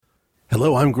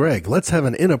Hello, I'm Greg. Let's have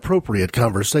an inappropriate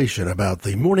conversation about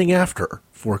the morning after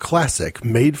for classic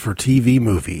made-for-TV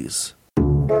movies.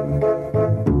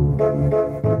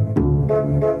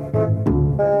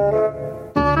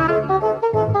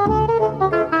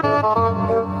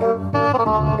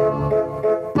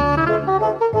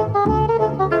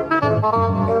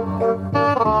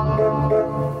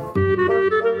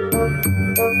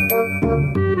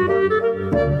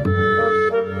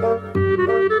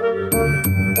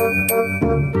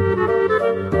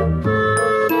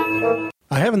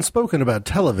 I haven't spoken about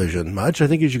television much. I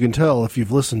think, as you can tell if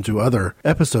you've listened to other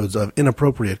episodes of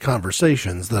Inappropriate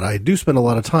Conversations, that I do spend a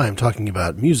lot of time talking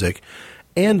about music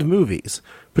and movies,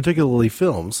 particularly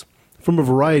films, from a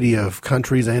variety of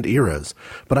countries and eras.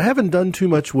 But I haven't done too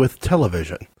much with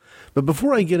television. But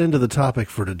before I get into the topic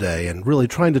for today and really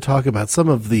trying to talk about some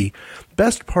of the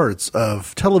best parts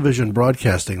of television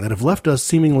broadcasting that have left us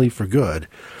seemingly for good,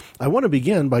 I want to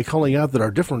begin by calling out that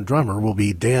our different drummer will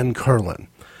be Dan Carlin.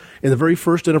 In the very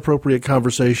first Inappropriate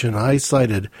Conversation, I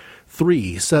cited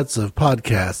 3 sets of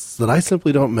podcasts that I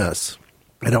simply don't miss.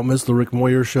 I don't miss the Rick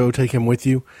Moyer Show, Take Him With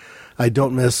You. I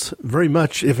don't miss very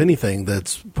much, if anything,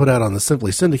 that's put out on the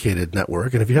Simply Syndicated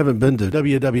network. And if you haven't been to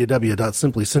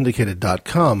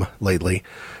www.simplysyndicated.com lately,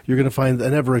 you're going to find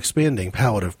an ever-expanding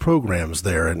palette of programs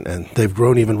there, and they've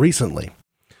grown even recently.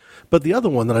 But the other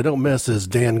one that I don't miss is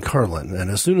Dan Carlin,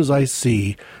 and as soon as I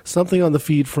see something on the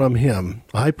feed from him,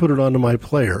 I put it onto my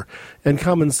player, and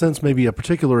Common Sense may be a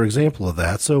particular example of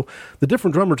that. So the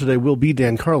different drummer today will be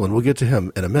Dan Carlin. We'll get to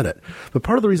him in a minute. But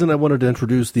part of the reason I wanted to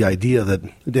introduce the idea that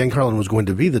Dan Carlin was going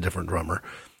to be the different drummer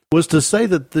was to say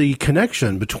that the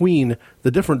connection between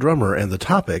the different drummer and the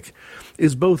topic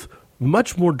is both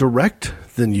much more direct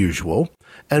than usual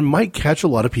and might catch a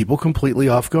lot of people completely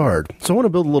off guard. So I want to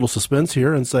build a little suspense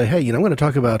here and say, hey, I'm going to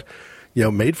talk about,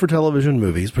 made-for-television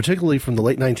movies, particularly from the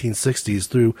late 1960s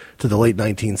through to the late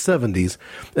 1970s.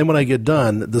 And when I get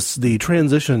done, the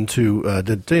transition to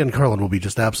Dan Carlin will be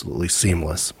just absolutely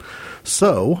seamless.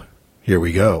 So, here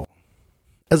we go.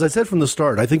 As I said from the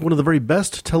start, I think one of the very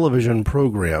best television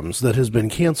programs that has been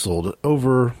canceled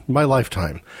over my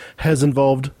lifetime has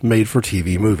involved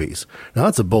made-for-TV movies. Now,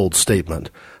 that's a bold statement.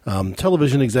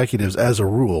 Television executives, as a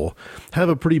rule, have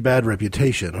a pretty bad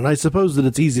reputation, and I suppose that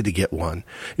it's easy to get one.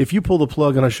 If you pull the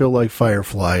plug on a show like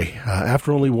Firefly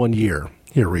after only 1 year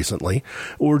here recently,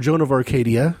 or Joan of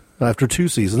Arcadia after 2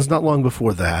 seasons, not long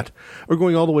before that, or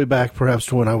going all the way back perhaps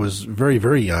to when I was very,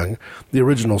 very young, the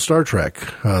original Star Trek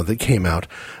that came out,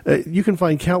 you can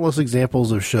find countless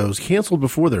examples of shows canceled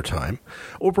before their time,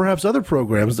 or perhaps other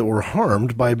programs that were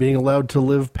harmed by being allowed to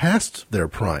live past their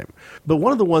prime. But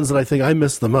one of the ones that I think I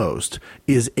miss the most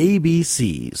is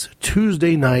ABC's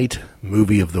Tuesday Night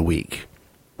Movie of the Week.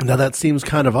 Now, that seems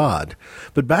kind of odd,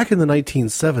 but back in the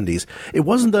 1970s, it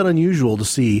wasn't that unusual to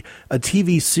see a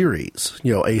TV series,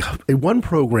 a one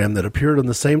program that appeared on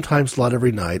the same time slot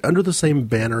every night under the same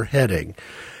banner heading,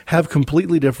 have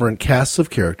completely different casts of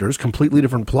characters, completely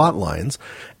different plot lines,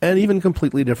 and even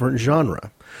completely different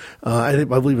genre. I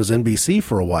believe it was NBC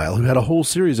for a while, who had a whole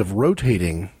series of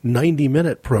rotating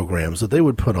 90-minute programs that they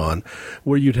would put on,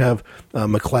 where you'd have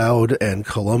McCloud and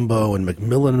Columbo and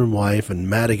McMillan and Wife and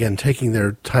Madigan taking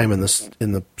their time in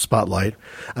the spotlight.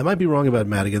 I might be wrong about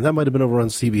Madigan. That might have been over on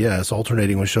CBS,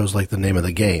 alternating with shows like The Name of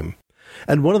the Game.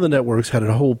 And one of the networks had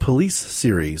a whole police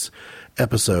series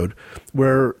episode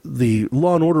where the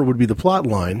Law and Order would be the plot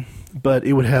line, but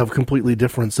it would have completely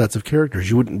different sets of characters.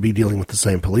 You wouldn't be dealing with the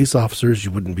same police officers.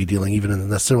 You wouldn't be dealing even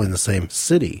necessarily in the same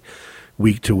city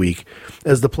week to week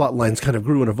as the plot lines kind of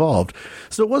grew and evolved.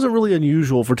 So it wasn't really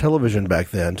unusual for television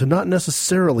back then to not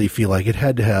necessarily feel like it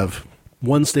had to have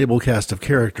one stable cast of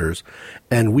characters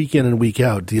and week in and week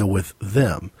out deal with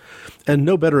them. And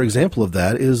no better example of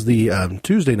that is the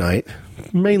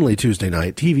mainly Tuesday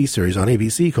night TV series on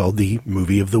ABC called The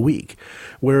Movie of the Week,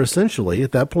 where essentially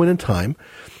at that point in time,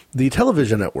 the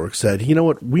television network said, you know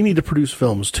what, we need to produce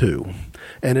films too.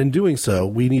 And in doing so,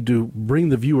 we need to bring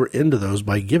the viewer into those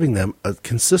by giving them a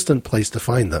consistent place to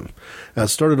find them. It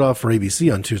started off for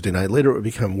ABC on Tuesday night. Later it would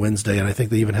become Wednesday, and I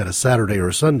think they even had a Saturday or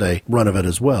a Sunday run of it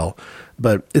as well.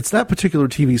 But it's that particular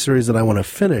TV series that I want to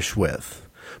finish with.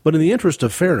 But in the interest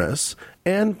of fairness,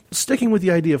 and sticking with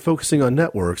the idea of focusing on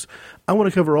networks, I want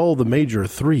to cover all the major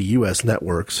 3 U.S.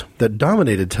 networks that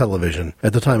dominated television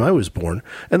at the time I was born,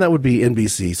 and that would be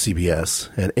NBC, CBS,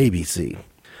 and ABC.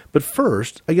 But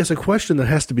first, I guess a question that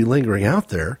has to be lingering out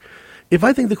there, if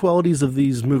I think the qualities of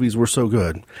these movies were so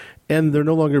good, and they're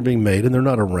no longer being made, and they're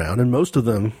not around, and most of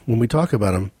them, when we talk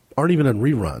about them, aren't even in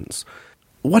reruns,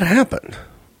 what happened?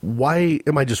 Why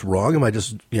am I just wrong? Am I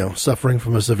just, suffering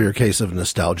from a severe case of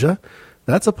nostalgia?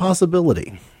 That's a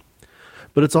possibility.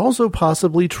 But it's also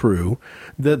possibly true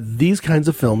that these kinds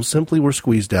of films simply were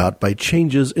squeezed out by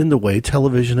changes in the way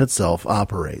television itself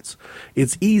operates.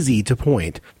 It's easy to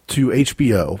point to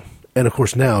HBO, and of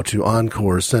course now to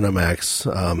Encore, Cinemax,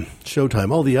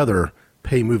 Showtime, all the other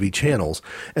pay movie channels,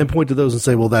 and point to those and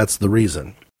say, well, that's the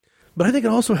reason. But I think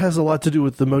it also has a lot to do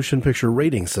with the motion picture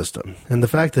rating system, and the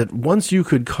fact that once you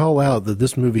could call out that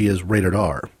this movie is rated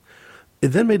R, it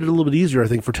then made it a little bit easier, I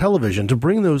think, for television to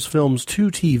bring those films to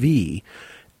TV,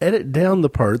 edit down the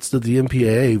parts that the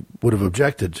MPAA would have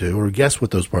objected to, or guess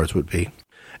what those parts would be,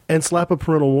 and slap a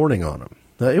parental warning on them.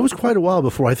 It was quite a while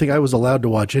before I think I was allowed to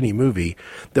watch any movie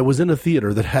that was in a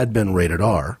theater that had been rated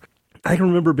R. I can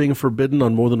remember being forbidden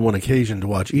on more than one occasion to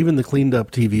watch even the cleaned-up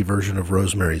TV version of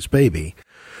Rosemary's Baby.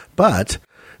 But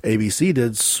ABC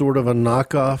did sort of a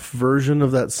knockoff version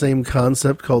of that same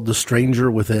concept called The Stranger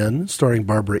Within, starring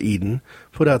Barbara Eden,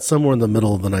 put out somewhere in the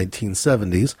middle of the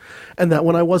 1970s, and that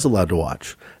one I was allowed to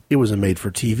watch. It was a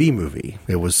made-for-TV movie.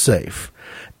 It was safe.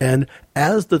 And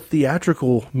as the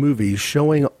theatrical movies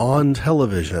showing on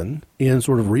television, in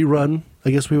sort of rerun,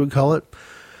 I guess we would call it,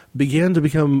 began to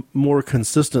become more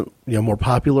consistent, more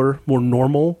popular, more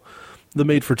normal, the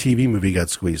made-for-TV movie got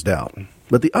squeezed out.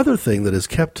 But the other thing that has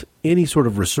kept any sort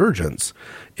of resurgence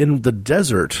in the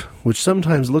desert, which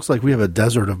sometimes looks like we have a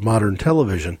desert of modern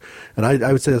television, and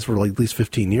I would say that's for like at least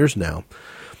 15 years now,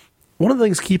 one of the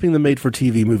things keeping the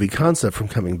made-for-TV movie concept from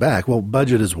coming back, well,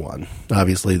 budget is one.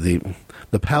 Obviously,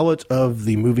 the palate of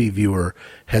the movie viewer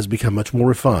has become much more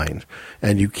refined,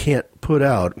 and you can't put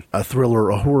out a thriller,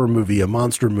 a horror movie, a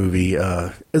monster movie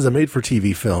as a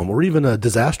made-for-TV film, or even a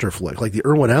disaster flick like the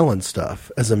Irwin Allen stuff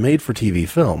as a made-for-TV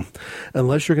film,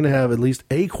 unless you're going to have at least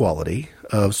a quality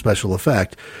of special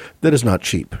effect that is not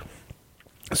cheap.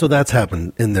 So that's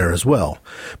happened in there as well.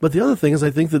 But the other thing is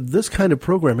I think that this kind of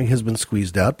programming has been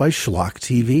squeezed out by schlock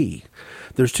TV.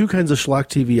 There's two kinds of schlock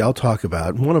TV I'll talk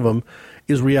about. One of them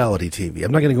is reality TV.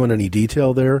 I'm not going to go into any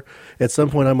detail there. At some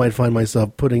point I might find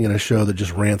myself putting in a show that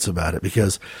just rants about it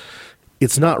because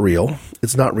it's not real.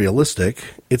 It's not realistic.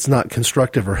 It's not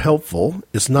constructive or helpful.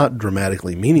 It's not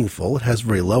dramatically meaningful. It has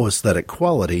very low aesthetic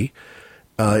quality.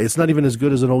 It's not even as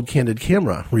good as an old Candid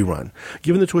Camera rerun.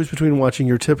 Given the choice between watching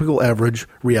your typical average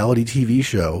reality TV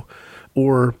show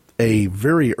or a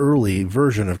very early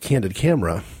version of Candid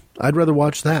Camera, I'd rather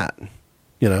watch that.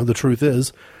 The truth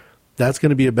is, that's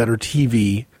going to be a better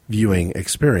TV viewing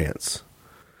experience.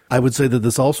 I would say that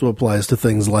this also applies to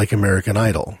things like American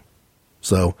Idol.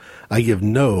 So I give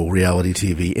no reality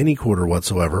TV any quarter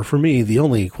whatsoever. For me, the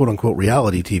only quote-unquote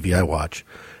reality TV I watch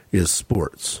is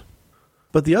sports.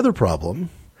 But the other problem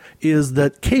is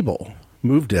that cable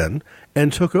moved in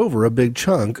and took over a big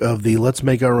chunk of the let's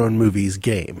make our own movies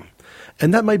game.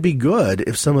 And that might be good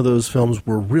if some of those films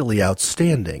were really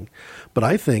outstanding. But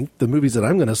I think the movies that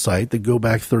I'm going to cite that go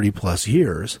back 30 plus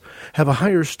years have a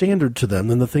higher standard to them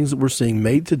than the things that we're seeing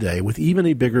made today with even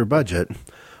a bigger budget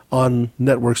on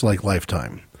networks like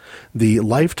Lifetime. The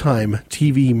Lifetime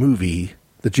TV movie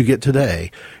that you get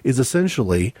today is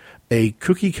essentially a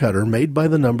cookie-cutter,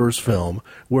 made-by-the-numbers film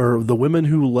where the women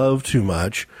who love too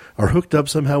much are hooked up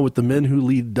somehow with the men who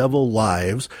lead double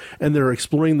lives, and they're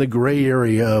exploring the gray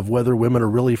area of whether women are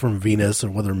really from Venus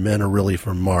and whether men are really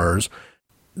from Mars.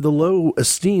 The low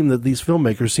esteem that these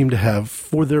filmmakers seem to have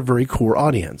for their very core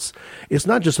audience. It's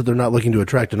not just that they're not looking to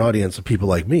attract an audience of people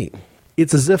like me.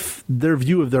 It's as if their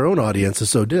view of their own audience is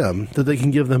so dim that they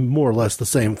can give them more or less the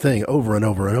same thing over and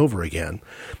over and over again,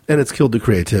 and it's killed the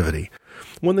creativity.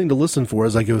 One thing to listen for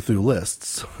as I go through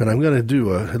lists, and I'm going to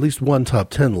do at least one top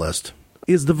 10 list,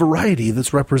 is the variety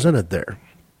that's represented there.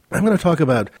 I'm going to talk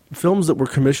about films that were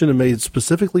commissioned and made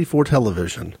specifically for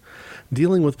television,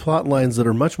 dealing with plot lines that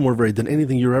are much more varied than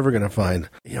anything you're ever going to find,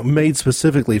 made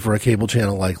specifically for a cable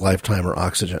channel like Lifetime or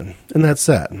Oxygen. And that's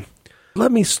that.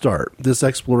 Let me start this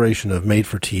exploration of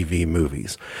made-for-TV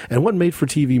movies and what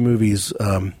made-for-TV movies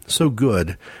so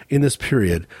good in this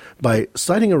period by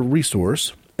citing a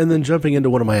resource and then jumping into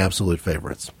one of my absolute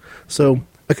favorites. So,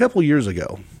 a couple years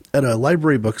ago, at a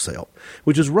library book sale,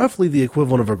 which is roughly the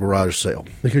equivalent of a garage sale,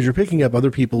 because you're picking up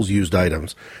other people's used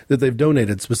items that they've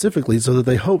donated specifically so that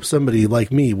they hope somebody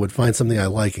like me would find something I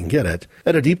like and get it,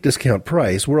 at a deep discount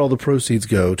price where all the proceeds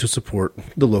go to support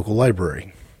the local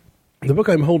library. The book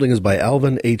I'm holding is by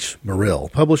Alvin H. Merrill,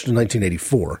 published in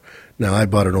 1984. Now, I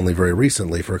bought it only very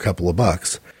recently for a couple of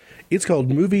bucks. It's called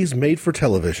Movies Made for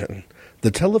Television,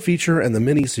 the Telefeature and the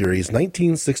Miniseries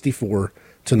 1964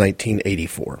 to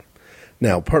 1984.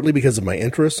 Now, partly because of my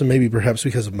interests and maybe perhaps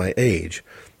because of my age,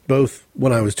 both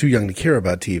when I was too young to care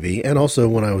about TV and also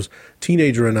when I was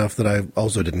teenager enough that I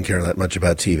also didn't care that much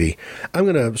about TV. I'm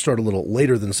going to start a little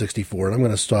later than 64, and I'm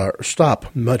going to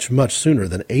stop much, much sooner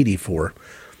than 84.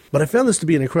 But I found this to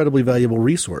be an incredibly valuable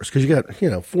resource because you got,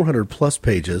 400 plus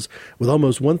pages with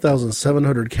almost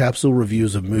 1,700 capsule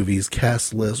reviews of movies,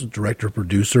 cast list, director,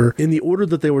 producer, in the order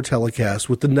that they were telecast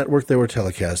with the network they were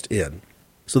telecast in.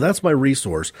 So that's my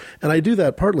resource, and I do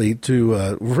that partly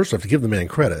to, first off, to give the man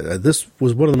credit. This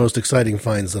was one of the most exciting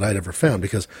finds that I'd ever found,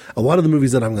 because a lot of the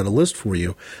movies that I'm going to list for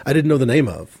you, I didn't know the name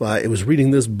of. It was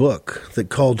reading this book that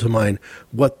called to mind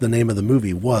what the name of the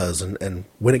movie was, and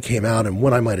when it came out, and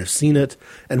when I might have seen it,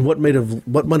 and what might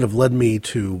have led me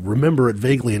to remember it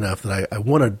vaguely enough that I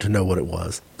wanted to know what it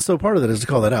was. So part of that is to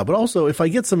call that out. But also, if I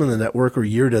get some of the network or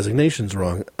year designations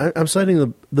wrong, I'm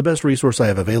citing the best resource I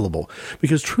have available,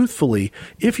 because truthfully,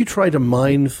 if you try to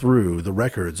mine through the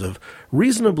records of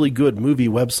reasonably good movie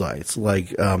websites like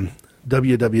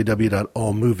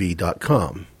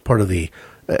www.allmovie.com, part of the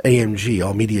AMG,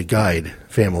 All Media Guide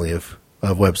family of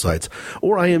websites,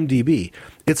 or IMDb,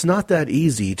 it's not that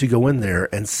easy to go in there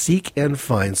and seek and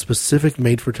find specific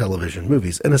made-for-television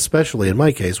movies, and especially in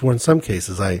my case, where in some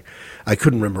cases I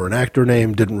couldn't remember an actor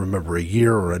name, didn't remember a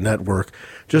year or a network,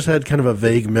 just had kind of a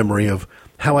vague memory of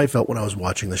how I felt when I was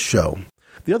watching the show.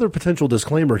 The other potential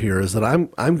disclaimer here is that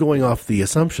I'm going off the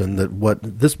assumption that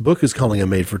what this book is calling a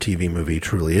made-for-TV movie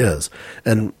truly is.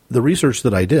 And the research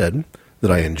that I did, that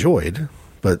I enjoyed,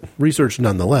 but research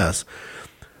nonetheless,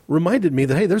 reminded me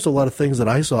that, hey, there's a lot of things that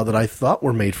I saw that I thought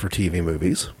were made-for-TV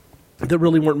movies that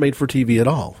really weren't made for TV at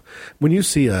all. When you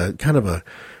see a kind of a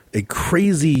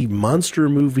crazy monster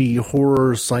movie,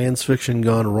 horror, science fiction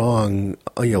gone wrong,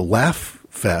 laugh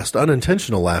fest,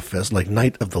 unintentional laugh fest, like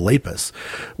Night of the Lapis,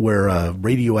 where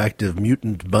radioactive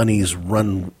mutant bunnies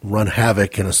run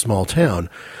havoc in a small town,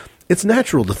 it's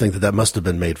natural to think that must have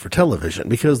been made for television,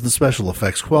 because the special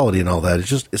effects quality and all that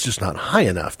it's just not high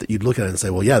enough that you'd look at it and say,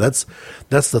 well, yeah, that's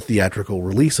the theatrical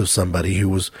release of somebody who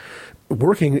was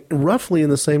working roughly in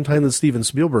the same time that Steven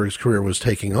Spielberg's career was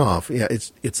taking off. Yeah,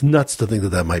 it's nuts to think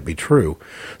that might be true.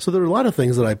 So there are a lot of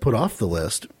things that I put off the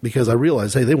list because I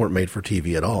realized, hey, they weren't made for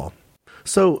TV at all.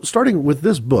 So, starting with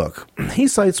this book, he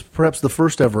cites perhaps the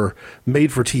first ever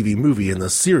made-for-TV movie in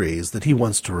the series that he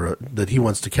wants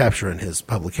to capture in his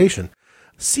publication.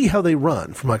 See How They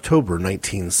Run, from October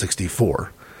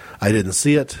 1964. I didn't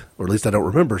see it, or at least I don't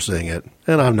remember seeing it,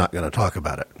 and I'm not going to talk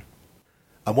about it.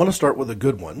 I want to start with a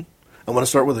good one. I want to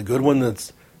start with a good one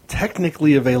that's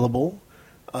technically available,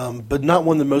 but not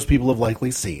one that most people have likely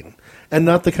seen. And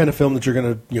not the kind of film that you're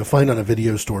going to find on a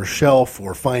video store shelf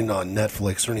or find on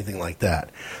Netflix or anything like that.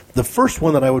 The first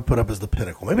one that I would put up is the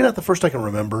pinnacle. Maybe not the first I can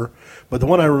remember, but the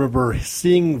one I remember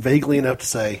seeing vaguely enough to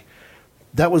say,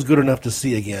 that was good enough to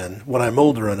see again when I'm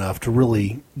older enough to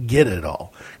really get it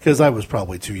all. Because I was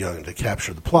probably too young to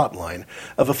capture the plot line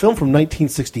of a film from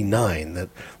 1969 that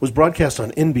was broadcast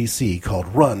on NBC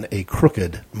called Run a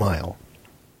Crooked Mile.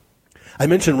 I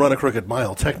mentioned Run a Crooked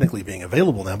Mile technically being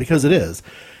available now because it is.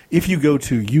 If you go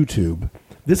to YouTube,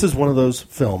 this is one of those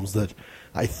films that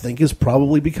I think has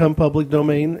probably become public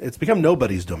domain. It's become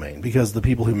nobody's domain because the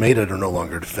people who made it are no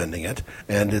longer defending it,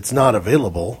 and it's not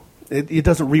available. It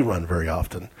doesn't rerun very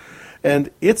often.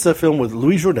 And it's a film with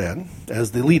Louis Jourdan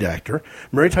as the lead actor,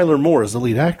 Mary Tyler Moore as the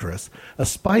lead actress, a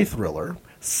spy thriller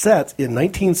set in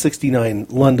 1969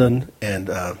 London and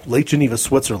Lake Geneva,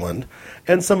 Switzerland,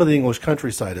 and some of the English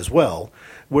countryside as well,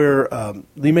 where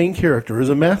the main character is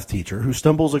a math teacher who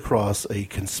stumbles across a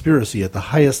conspiracy at the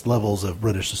highest levels of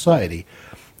British society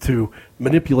to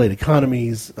manipulate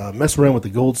economies, mess around with the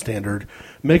gold standard,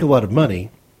 make a lot of money,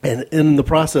 and in the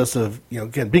process of,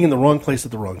 again, being in the wrong place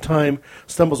at the wrong time,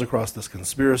 stumbles across this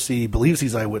conspiracy, believes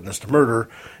he's eyewitness to murder,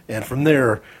 and from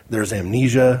there, there's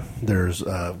amnesia, there's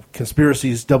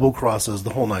conspiracies, double crosses,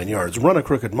 the whole nine yards. Run a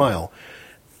Crooked Mile.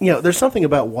 There's something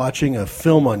about watching a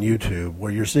film on YouTube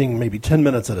where you're seeing maybe 10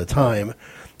 minutes at a time,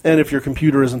 and if your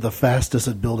computer isn't the fastest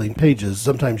at building pages,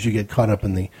 sometimes you get caught up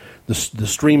in the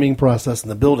streaming process, and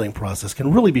the building process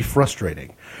can really be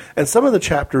frustrating. And some of the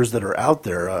chapters that are out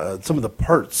there, some of the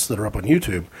parts that are up on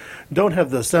YouTube, don't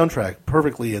have the soundtrack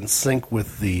perfectly in sync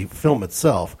with the film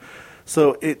itself.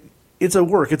 So it's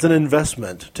an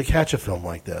investment to catch a film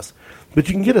like this. But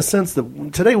you can get a sense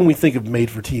that today when we think of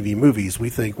made-for-TV movies, we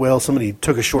think, well, somebody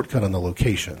took a shortcut on the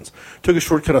locations, took a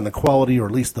shortcut on the quality or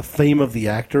at least the fame of the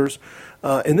actors.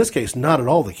 In this case, not at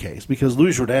all the case, because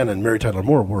Louis Jourdan and Mary Tyler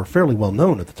Moore were fairly well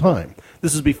known at the time.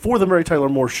 This is before the Mary Tyler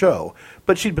Moore show,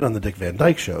 but she'd been on the Dick Van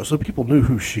Dyke show, so people knew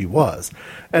who she was.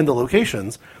 And the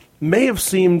locations may have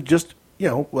seemed just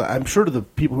I'm sure to the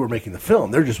people who are making the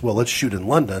film, they're just, well, let's shoot in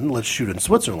London, let's shoot in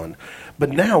Switzerland. But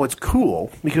now it's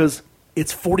cool because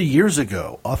it's 40 years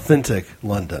ago, authentic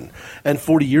London, and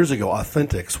 40 years ago,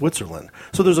 authentic Switzerland.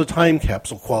 So there's a time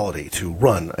capsule quality to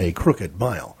Run a Crooked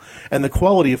Mile. And the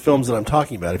quality of films that I'm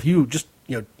talking about, if you just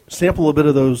sample a bit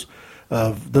of those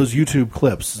YouTube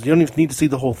clips, you don't even need to see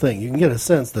the whole thing. You can get a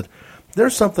sense that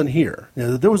there's something here.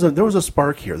 There was a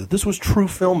spark here, that this was true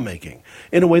filmmaking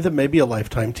in a way that maybe a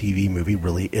Lifetime TV movie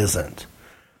really isn't.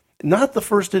 Not the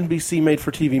first NBC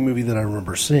made-for-TV movie that I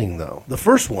remember seeing, though. The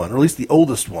first one, or at least the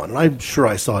oldest one, and I'm sure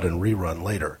I saw it in rerun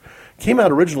later, came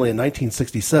out originally in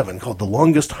 1967 called The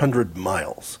Longest 100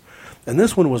 Miles. And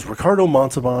this one was Ricardo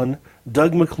Montalban,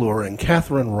 Doug McClure, and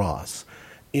Catherine Ross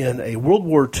in a World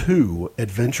War II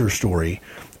adventure story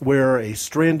where a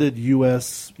stranded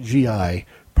U.S. GI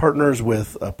partners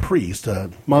with a priest,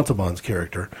 Montalban's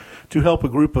character, to help a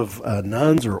group of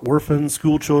nuns or orphans,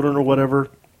 school children or whatever,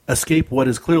 escape what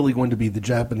is clearly going to be the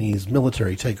Japanese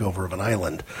military takeover of an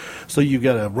island. So you've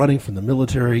got running from the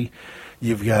military,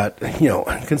 you've got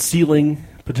concealing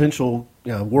potential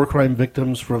war crime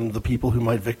victims from the people who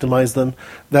might victimize them,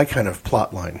 that kind of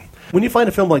plot line. When you find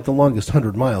a film like The Longest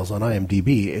 100 Miles on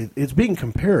IMDb, it's being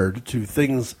compared to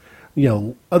things,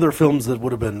 other films that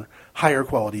would have been higher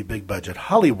quality, big budget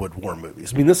Hollywood war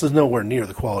movies. I mean, this is nowhere near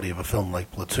the quality of a film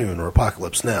like Platoon or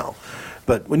Apocalypse Now.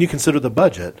 But when you consider the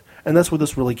budget, and that's where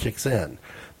this really kicks in,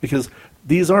 because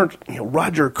these aren't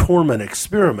Roger Corman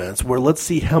experiments where let's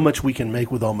see how much we can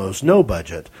make with almost no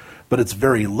budget, but it's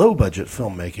very low budget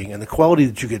filmmaking, and the quality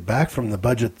that you get back from the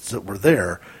budgets that were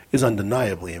there is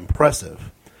undeniably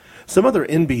impressive. Some other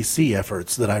NBC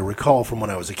efforts that I recall from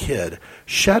when I was a kid: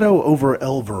 Shadow over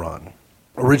Elveron,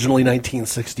 originally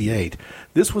 1968.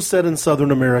 This was set in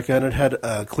Southern America, and it had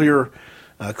a clear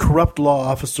corrupt law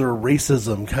officer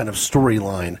racism kind of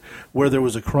storyline where there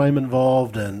was a crime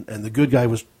involved and the good guy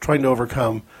was trying to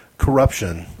overcome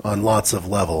corruption on lots of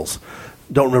levels.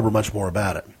 Don't remember much more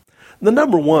about it. The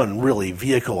number one really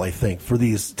vehicle, I think, for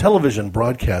these television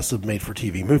broadcasts of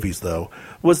made-for-TV movies, though,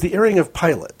 was the airing of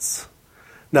pilots.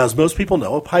 Now, as most people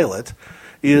know, a pilot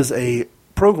is a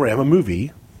program, a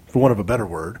movie, for want of a better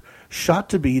word, shot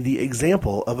to be the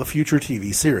example of a future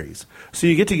TV series. So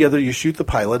you get together, you shoot the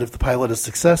pilot. If the pilot is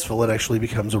successful, it actually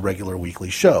becomes a regular weekly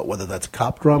show, whether that's a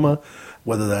cop drama,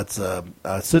 whether that's a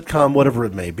sitcom, whatever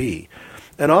it may be.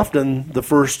 And often the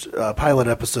first pilot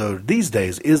episode these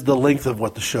days is the length of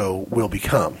what the show will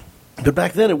become. But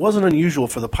back then, it wasn't unusual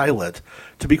for the pilot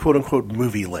to be quote-unquote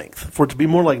movie length, for it to be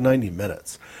more like 90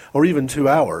 minutes or even 2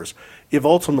 hours, if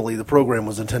ultimately the program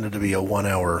was intended to be a 1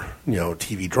 hour,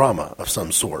 TV drama of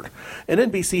some sort. And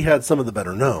NBC had some of the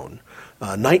better known.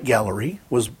 Night Gallery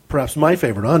was perhaps my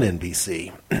favorite on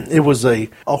NBC. It was a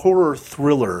horror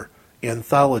thriller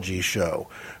anthology show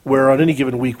where on any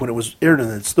given week when it was aired in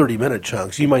its 30-minute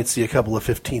chunks, you might see a couple of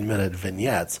 15-minute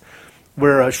vignettes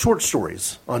where short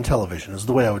stories on television is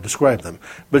the way I would describe them,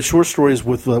 but short stories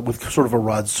with sort of a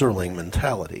Rod Serling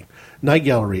mentality. Night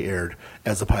Gallery aired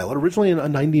as a pilot, originally in a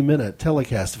 90-minute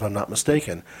telecast, if I'm not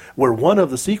mistaken, where one of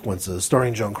the sequences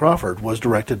starring Joan Crawford was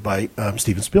directed by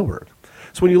Steven Spielberg.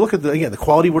 So when you look at, the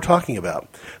quality we're talking about,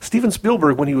 Steven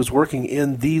Spielberg, when he was working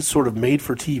in these sort of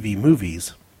made-for-TV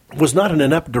movies, was not an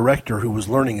inept director who was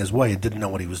learning his way and didn't know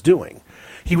what he was doing.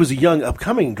 He was a young,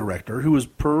 upcoming director who was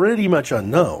pretty much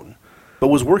unknown, but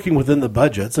was working within the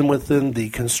budgets and within the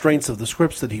constraints of the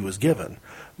scripts that he was given.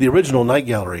 The original Night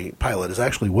Gallery pilot is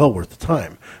actually well worth the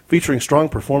time, featuring strong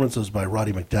performances by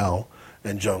Roddy McDowall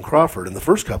and Joan Crawford in the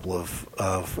first couple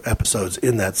of episodes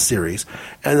in that series.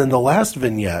 And then the last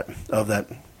vignette of that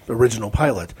original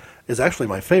pilot is actually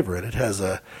my favorite. It has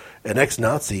an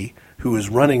ex-Nazi who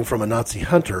is running from a Nazi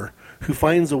hunter who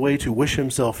finds a way to wish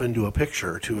himself into a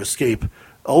picture to escape,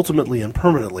 ultimately and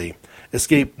permanently,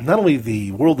 escape not only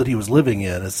the world that he was living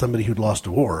in as somebody who'd lost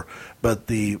a war, but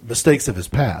the mistakes of his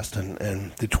past.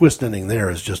 And the twist ending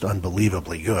there is just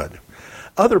unbelievably good.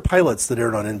 Other pilots that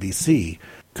aired on NBC,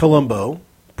 Columbo,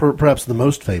 perhaps the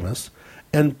most famous,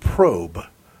 and Probe.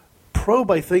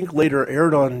 Probe, I think, later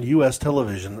aired on U.S.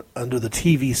 television under the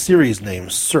TV series name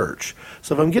Search.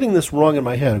 So if I'm getting this wrong in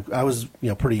my head, I was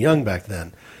pretty young back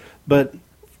then. But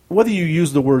whether you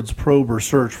use the words Probe or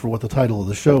Search for what the title of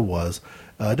the show was,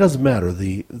 it doesn't matter.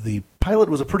 The pilot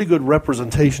was a pretty good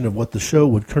representation of what the show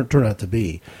would turn out to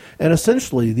be. And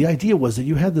essentially, the idea was that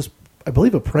you had this, I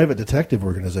believe, a private detective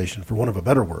organization, for want of a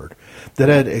better word, that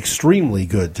had extremely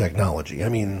good technology. I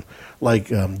mean, like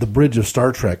the bridge of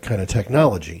Star Trek kind of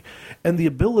technology. And the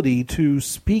ability to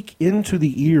speak into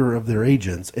the ear of their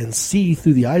agents and see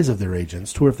through the eyes of their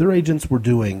agents, to where if their agents were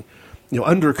doing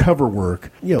undercover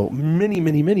work, many,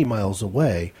 many, many miles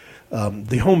away,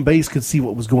 the home base could see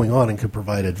what was going on and could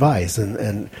provide advice,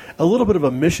 and a little bit of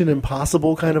a Mission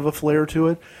Impossible kind of a flair to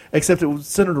it, except it was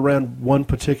centered around one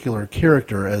particular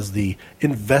character as the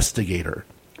investigator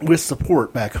with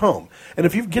support back home. And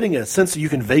if you're getting a sense that you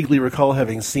can vaguely recall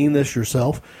having seen this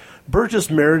yourself, Burgess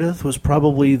Meredith was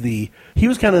probably he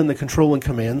was kind of in the control and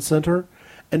command center.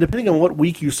 And depending on what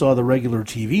week you saw the regular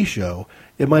TV show,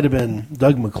 it might have been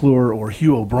Doug McClure or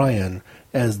Hugh O'Brien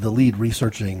as the lead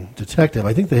researching detective.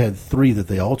 I think they had 3 that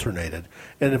they alternated.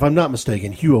 And if I'm not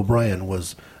mistaken, Hugh O'Brien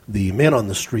was the man on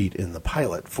the street in the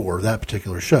pilot for that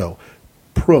particular show,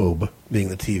 Probe being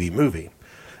the TV movie.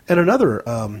 And another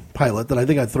pilot that I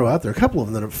think I'd throw out there, a couple of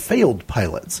them that have failed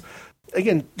pilots.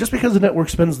 Again, just because the network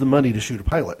spends the money to shoot a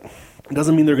pilot, it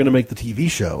doesn't mean they're going to make the TV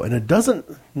show. And it doesn't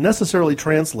necessarily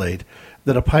translate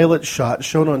that a pilot shot,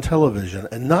 shown on television,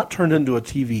 and not turned into a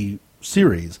TV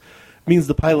series means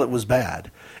the pilot was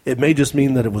bad. It may just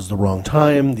mean that it was the wrong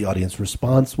time, the audience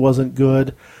response wasn't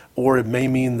good, or it may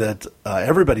mean that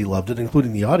everybody loved it,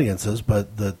 including the audiences,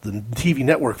 but the TV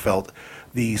network felt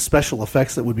the special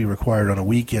effects that would be required on a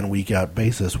week-in, week-out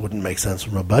basis wouldn't make sense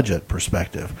from a budget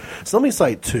perspective. So let me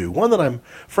cite 2. One that I'm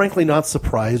frankly not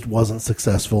surprised wasn't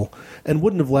successful and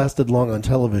wouldn't have lasted long on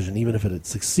television even if it had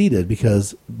succeeded,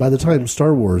 because by the time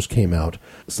Star Wars came out,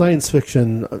 science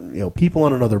fiction, people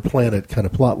on another planet kind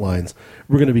of plot lines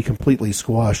were going to be completely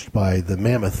squashed by the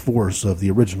mammoth force of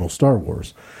the original Star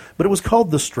Wars. But it was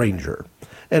called The Stranger.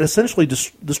 And essentially,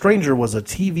 The Stranger was a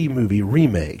TV movie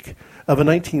remake of a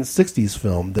 1960s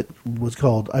film that was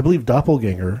called, I believe,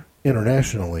 Doppelganger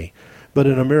internationally, but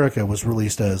in America was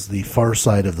released as The Far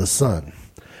Side of the Sun.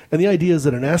 And the idea is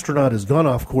that an astronaut has gone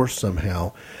off course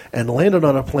somehow and landed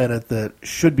on a planet that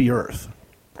should be Earth.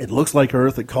 It looks like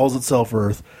Earth, it calls itself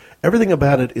Earth, everything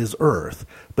about it is Earth,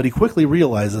 but he quickly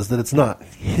realizes that it's not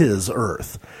his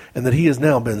Earth, and that he has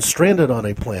now been stranded on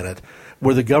a planet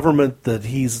where the government that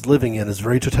he's living in is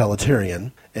very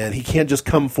totalitarian, and he can't just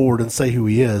come forward and say who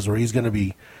he is, or he's going to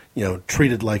be,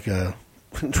 treated like a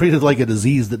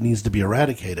disease that needs to be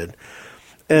eradicated.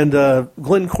 And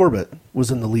Glenn Corbett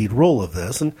was in the lead role of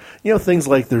this, and things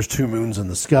like there's 2 moons in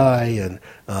the sky,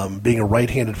 and being a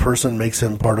right-handed person makes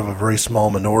him part of a very small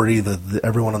minority. That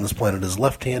everyone on this planet is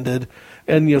left-handed,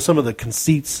 and some of the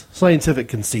conceits, scientific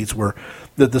conceits, were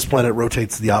that this planet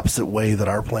rotates the opposite way that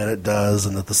our planet does,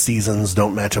 and that the seasons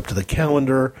don't match up to the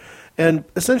calendar. And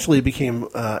essentially it became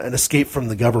an escape from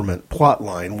the government plot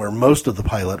line, where most of the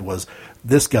pilot was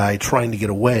this guy trying to get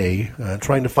away,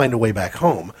 trying to find a way back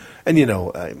home. And,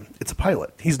 it's a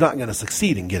pilot. He's not going to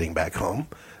succeed in getting back home,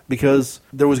 because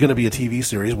there was going to be a TV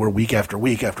series where week after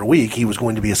week after week he was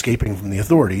going to be escaping from the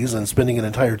authorities and spending an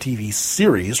entire TV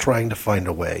series trying to find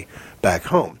a way back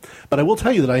home. But I will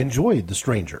tell you that I enjoyed The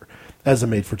Stranger as a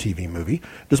made-for-TV movie,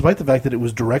 despite the fact that it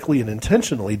was directly and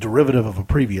intentionally derivative of a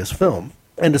previous film,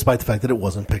 and despite the fact that it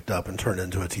wasn't picked up and turned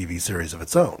into a TV series of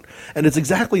its own. And it's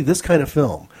exactly this kind of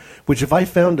film, which if I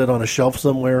found it on a shelf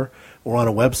somewhere, or on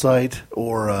a website,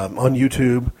 or on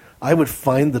YouTube, I would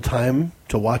find the time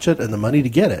to watch it and the money to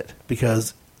get it,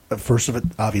 because first of it,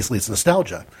 obviously, it's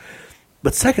nostalgia.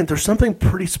 But second, there's something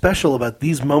pretty special about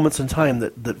these moments in time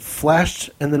that flashed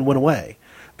and then went away,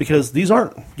 because these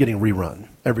aren't getting rerun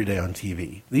every day on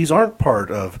TV. These aren't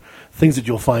part of things that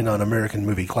you'll find on American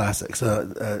movie classics.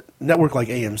 A network like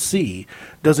AMC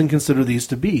doesn't consider these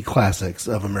to be classics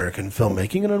of American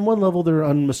filmmaking, and on one level, they're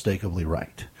unmistakably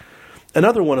right.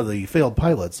 Another one of the failed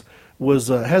pilots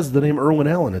has the name Irwin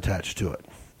Allen attached to it.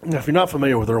 Now, if you're not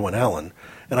familiar with Irwin Allen,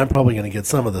 and I'm probably going to get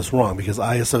some of this wrong because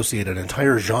I associate an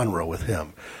entire genre with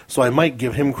him, so I might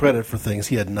give him credit for things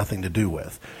he had nothing to do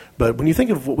with. But when you think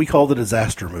of what we call the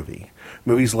disaster movie,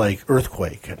 movies like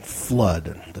Earthquake and Flood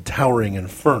and The Towering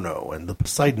Inferno and The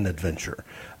Poseidon Adventure,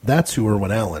 that's who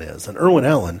Irwin Allen is. And Irwin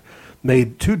Allen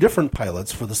made 2 different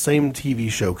pilots for the same TV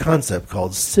show concept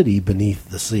called City Beneath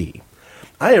the Sea.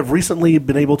 I have recently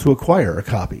been able to acquire a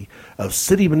copy of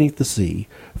City Beneath the Sea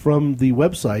from the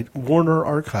website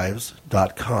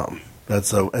WarnerArchives.com.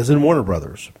 That's as in Warner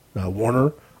Brothers,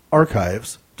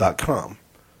 WarnerArchives.com.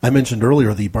 I mentioned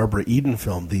earlier the Barbara Eden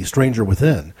film, The Stranger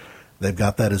Within. They've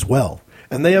got that as well.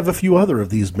 And they have a few other of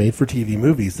these made-for-TV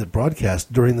movies that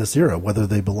broadcast during this era, whether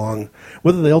they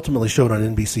ultimately showed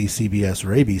on NBC, CBS,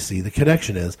 or ABC. The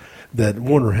connection is that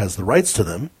Warner has the rights to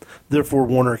them, therefore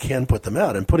Warner can put them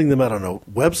out. And putting them out on a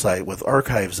website with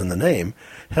archives in the name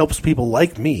helps people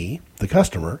like me, the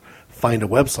customer, find a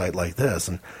website like this.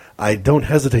 And I don't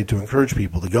hesitate to encourage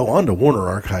people to go on to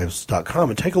WarnerArchives.com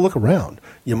and take a look around.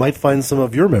 You might find some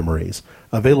of your memories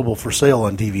available for sale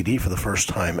on DVD for the first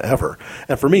time ever.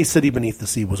 And for me, City Beneath the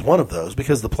Sea was one of those,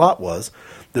 because the plot was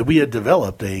that we had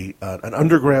developed an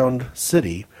underground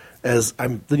city as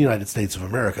I'm the United States of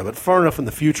America, but far enough in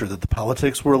the future that the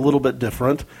politics were a little bit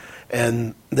different,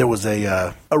 and there was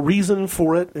a reason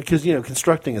for it, because,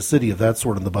 constructing a city of that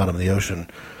sort in the bottom of the ocean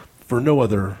for no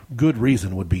other good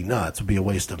reason would be nuts, would be a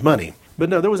waste of money. But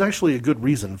no, there was actually a good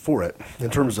reason for it in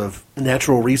terms of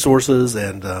natural resources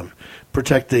and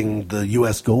protecting the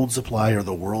U.S. gold supply or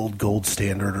the world gold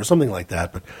standard or something like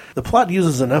that. But the plot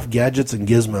uses enough gadgets and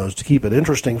gizmos to keep it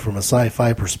interesting from a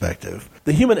sci-fi perspective.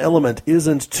 The human element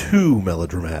isn't too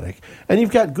melodramatic, and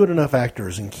you've got good enough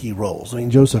actors in key roles. I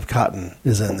mean, Joseph Cotten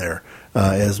is in there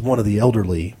as one of the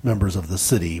elderly members of the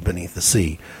city beneath the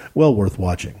sea. Well worth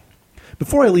watching.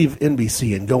 Before I leave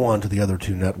NBC and go on to the other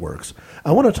two networks,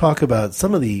 I want to talk about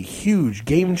some of the huge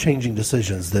game-changing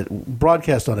decisions that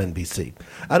broadcast on NBC.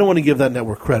 I don't want to give that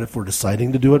network credit for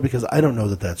deciding to do it because I don't know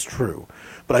that that's true.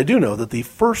 But I do know that the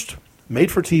first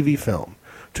made-for-TV film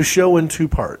to show in two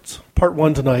parts, part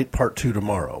one tonight, part two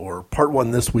tomorrow, or part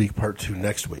one this week, part two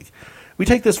next week. We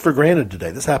take this for granted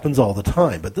today. This happens all the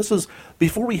time. But this is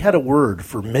before we had a word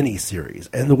for miniseries.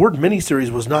 And the word miniseries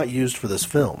was not used for this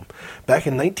film. Back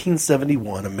in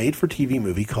 1971, a made-for-TV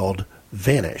movie called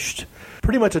Vanished.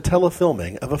 Pretty much a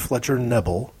telefilming of a Fletcher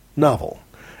Nebel novel.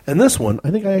 And this one, I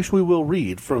think I actually will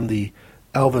read from the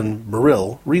Alvin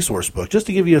Murrill resource book, just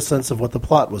to give you a sense of what the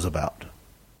plot was about.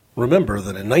 Remember that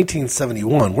in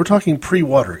 1971, we're talking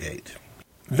pre-Watergate.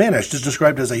 Vanished is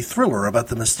described as a thriller about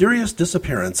the mysterious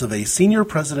disappearance of a senior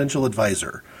presidential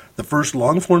advisor, the first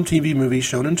long-form TV movie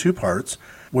shown in two parts,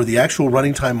 where the actual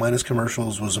running time minus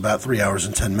commercials was about 3 hours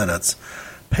and 10 minutes,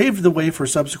 paved the way for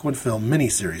subsequent film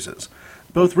miniseries.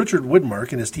 Both Richard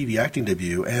Widmark in his TV acting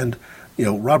debut and,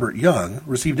 Robert Young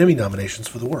received Emmy nominations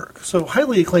for the work. So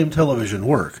highly acclaimed television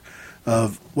work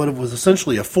of what was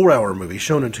essentially a 4-hour movie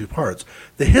shown in two parts.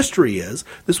 The history is,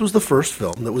 this was the first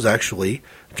film that was actually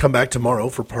come back tomorrow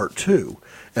for part two.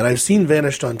 And I've seen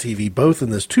Vanished on TV both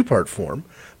in this two-part form,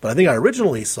 but I think I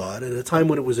originally saw it at a time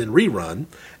when it was in rerun,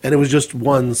 and it was just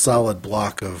one solid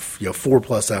block of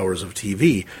 4+ hours of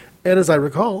TV. And as I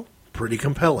recall, pretty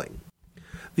compelling.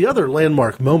 The other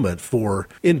landmark moment for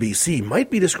NBC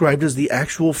might be described as the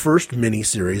actual first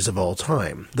miniseries of all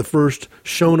time. The first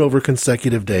shown over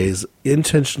consecutive days,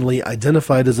 intentionally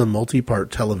identified as a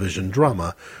multi-part television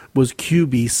drama, was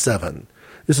QB7.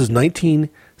 This is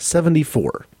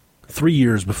 1974, 3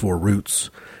 years before Roots,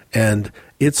 and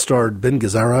it starred Ben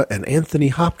Gazzara and Anthony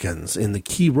Hopkins in the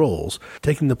key roles,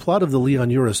 taking the plot of the Leon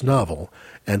Uris novel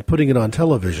and putting it on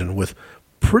television with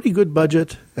pretty good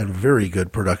budget and very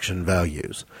good production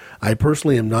values. I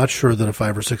personally am not sure that a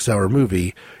 5 or 6 hour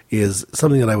movie is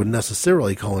something that I would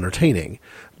necessarily call entertaining,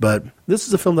 but this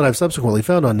is a film that I've subsequently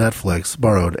found on Netflix,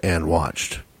 borrowed, and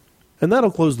watched. And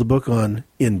that'll close the book on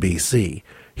NBC.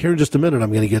 Here in just a minute,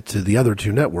 I'm going to get to the other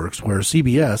two networks where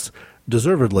CBS,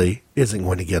 deservedly, isn't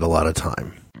going to get a lot of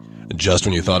time. Just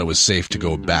when you thought it was safe to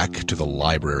go back to the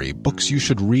library, Books You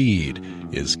Should Read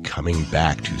is coming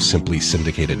back to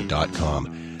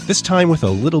simplysyndicated.com, this time with a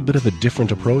little bit of a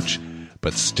different approach,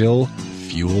 but still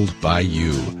fueled by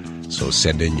you. So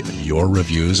send in your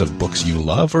reviews of books you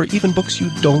love or even books you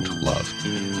don't love.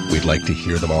 We'd like to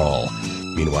hear them all.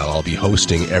 Meanwhile, I'll be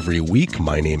hosting every week.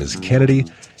 My name is Kennedy,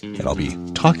 and I'll be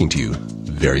talking to you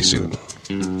very soon.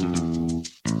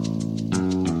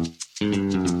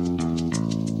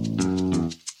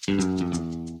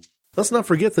 Let's not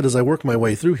forget that as I work my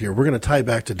way through here, we're going to tie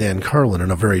back to Dan Carlin in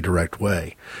a very direct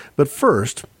way. But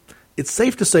first, it's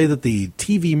safe to say that the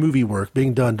TV movie work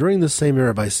being done during this same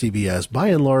era by CBS, by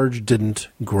and large, didn't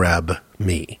grab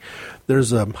me.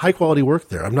 There's high-quality work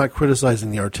there. I'm not criticizing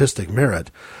the artistic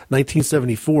merit.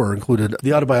 1974 included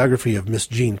the autobiography of Miss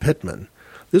Jean Pittman.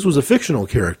 This was a fictional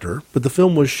character, but the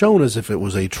film was shown as if it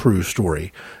was a true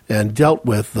story and dealt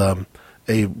with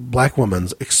a black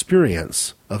woman's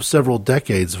experience of several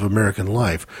decades of American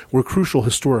life where crucial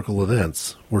historical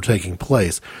events were taking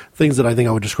place, things that I think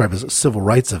I would describe as civil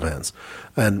rights events.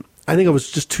 And I think I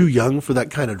was just too young for that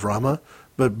kind of drama,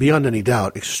 but beyond any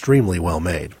doubt, extremely well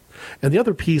made. And the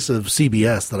other piece of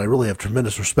CBS that I really have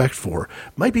tremendous respect for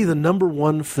might be the number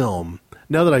one film,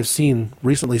 now that I've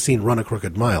recently seen Run a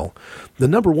Crooked Mile, the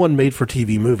number one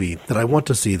made-for-TV movie that I want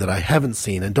to see that I haven't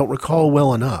seen and don't recall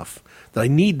well enough, that I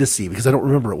need to see because I don't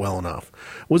remember it well enough,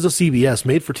 was a CBS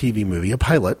made-for-TV movie, a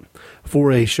pilot,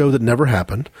 for a show that never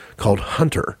happened, called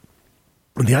Hunter.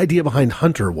 And the idea behind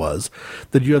Hunter was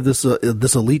that you have this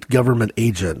elite government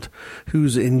agent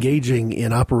who's engaging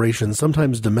in operations,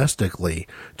 sometimes domestically,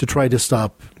 to try to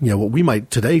stop, what we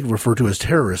might today refer to as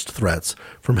terrorist threats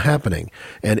from happening.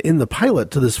 And in the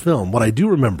pilot to this film, what I do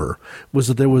remember was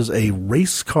that there was a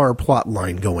race car plot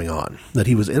line going on, that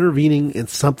he was intervening in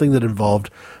something that involved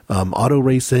auto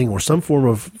racing or some form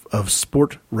of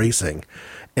sport racing.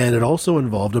 And it also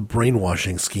involved a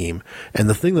brainwashing scheme. And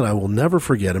the thing that I will never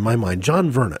forget in my mind,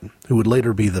 John Vernon, who would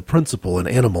later be the principal in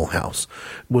Animal House,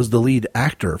 was the lead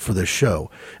actor for this show.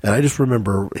 And I just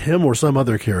remember him or some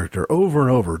other character over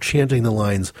and over chanting the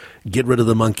lines, "Get rid of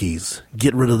the monkeys,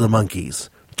 get rid of the monkeys,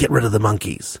 get rid of the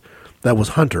monkeys." That was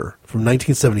Hunter from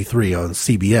 1973 on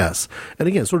CBS. And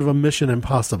again, sort of a Mission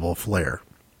Impossible flair.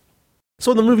 So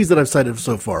in the movies that I've cited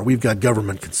so far, we've got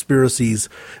government conspiracies,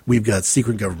 we've got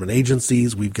secret government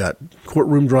agencies, we've got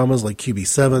courtroom dramas like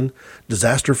QB7,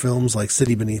 disaster films like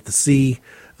City Beneath the Sea,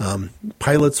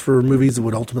 pilots for movies that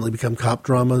would ultimately become cop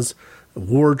dramas,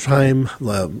 wartime,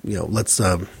 let's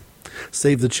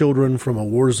save the children from a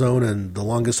war zone and The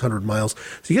Longest 100 Miles.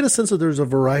 So you get a sense that there's a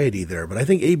variety there, but I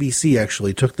think ABC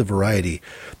actually took the variety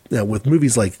with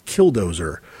movies like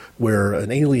Killdozer, where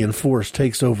an alien force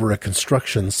takes over a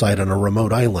construction site on a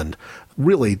remote island,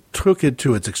 really took it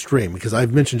to its extreme, because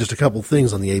I've mentioned just a couple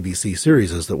things on the ABC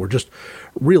series that were just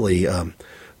really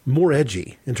more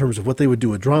edgy in terms of what they would do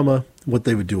with drama, what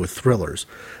they would do with thrillers.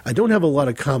 I don't have a lot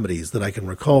of comedies that I can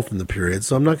recall from the period,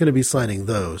 so I'm not going to be citing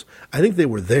those. I think they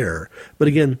were there, but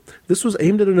again, this was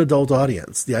aimed at an adult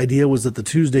audience. The idea was that the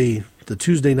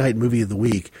Tuesday night movie of the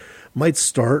week might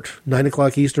start 9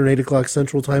 o'clock Eastern, 8 o'clock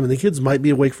Central Time, and the kids might be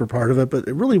awake for part of it, but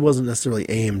it really wasn't necessarily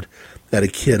aimed at a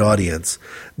kid audience.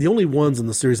 The only ones in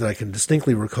the series that I can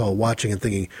distinctly recall watching and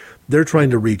thinking, they're trying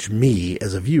to reach me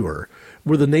as a viewer,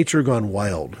 were the Nature Gone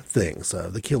Wild things.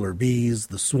 The killer bees,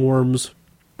 the swarms,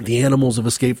 the animals have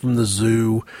escaped from the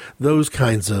zoo, those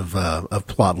kinds of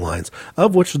plot lines,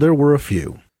 of which there were a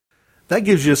few. That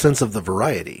gives you a sense of the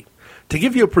variety. To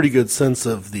give you a pretty good sense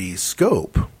of the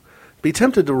scope, be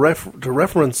tempted to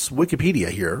reference Wikipedia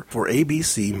here for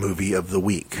ABC Movie of the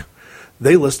Week.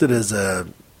 They list it as a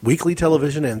weekly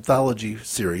television anthology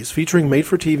series featuring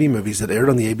made-for-TV movies that aired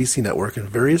on the ABC network in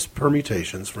various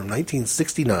permutations from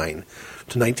 1969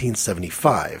 to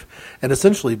 1975, and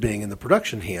essentially being in the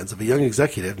production hands of a young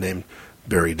executive named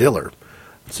Barry Diller.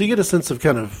 So you get a sense of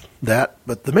kind of that,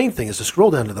 but the main thing is to scroll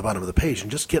down to the bottom of the page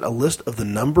and just get a list of the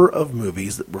number of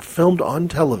movies that were filmed on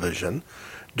television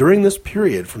during this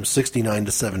period from 69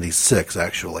 to 76,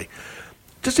 actually,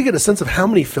 just to get a sense of how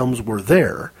many films were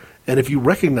there, and if you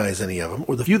recognize any of them,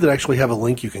 or the few that actually have a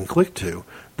link you can click to,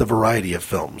 the variety of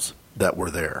films that were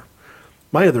there.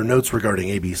 My other notes regarding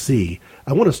ABC,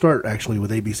 I want to start actually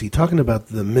with ABC talking about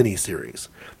the miniseries,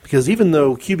 because even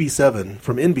though QB7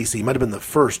 from NBC might have been the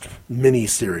first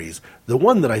miniseries, the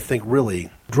one that I think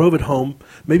really drove it home,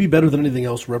 maybe better than anything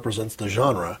else represents the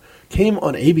genre, came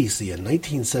on ABC in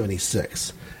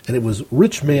 1976, and it was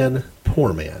Rich Man,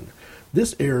 Poor Man.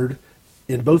 This aired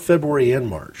in both February and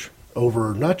March,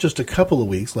 over not just a couple of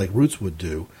weeks like Roots would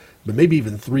do, but maybe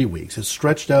even 3 weeks. It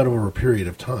stretched out over a period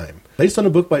of time. Based on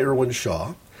a book by Irwin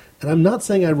Shaw, and I'm not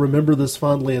saying I remember this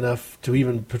fondly enough to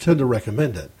even pretend to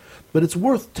recommend it, but it's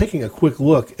worth taking a quick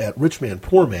look at Rich Man,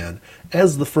 Poor Man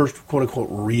as the first quote-unquote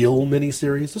real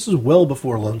miniseries. This is well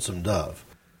before Lonesome Dove.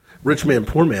 Rich Man,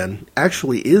 Poor Man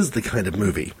actually is the kind of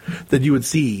movie that you would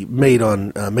see made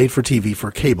for TV for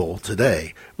cable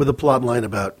today, with a plot line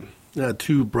about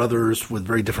two brothers with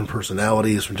very different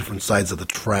personalities from different sides of the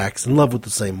tracks, in love with the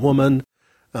same woman,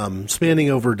 spanning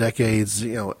over decades,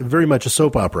 very much a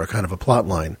soap opera kind of a plot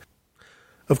line.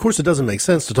 Of course, it doesn't make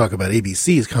sense to talk about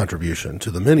ABC's contribution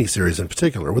to the miniseries in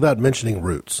particular without mentioning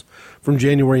Roots, from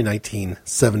January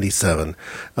 1977,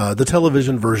 the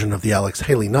television version of the Alex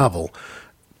Haley novel.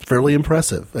 Fairly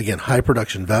impressive. Again, high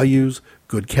production values,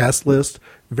 good cast list,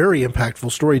 very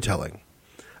impactful storytelling.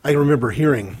 I remember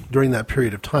hearing during that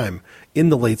period of time in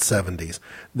the late 70s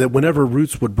that whenever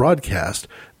Roots would broadcast,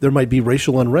 there might be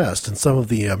racial unrest in some of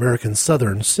the American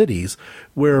southern cities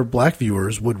where black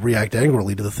viewers would react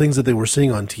angrily to the things that they were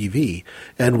seeing on TV,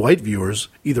 and white viewers,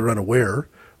 either unaware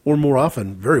or more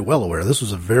often very well aware, this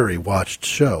was a very watched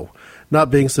show, not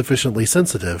being sufficiently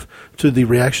sensitive to the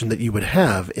reaction that you would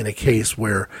have in a case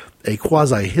where a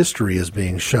quasi-history is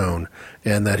being shown,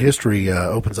 and that history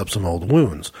opens up some old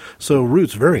wounds. So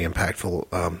Roots, very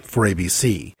impactful for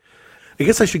ABC. I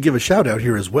guess I should give a shout-out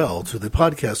here as well to the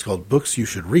podcast called Books You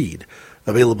Should Read,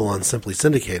 available on Simply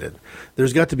Syndicated.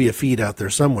 There's got to be a feed out there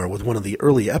somewhere with one of the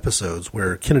early episodes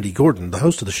where Kennedy Gordon, the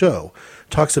host of the show,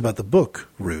 talks about the book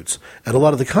Roots and a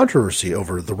lot of the controversy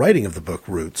over the writing of the book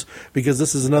Roots, because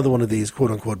this is another one of these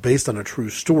quote-unquote based on a true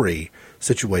story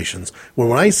situations where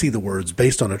when I see the words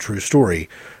based on a true story,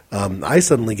 I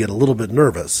suddenly get a little bit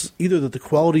nervous, either that the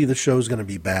quality of the show is going to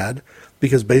be bad,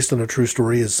 because based on a true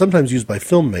story is sometimes used by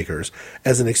filmmakers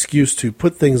as an excuse to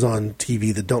put things on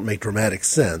TV that don't make dramatic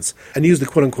sense, and use the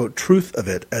quote-unquote truth of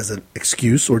it as an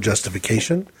excuse or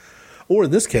justification, or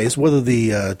in this case, whether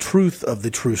the truth of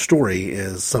the true story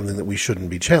is something that we shouldn't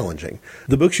be challenging.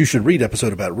 The Books You Should Read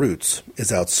episode about Roots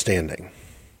is outstanding.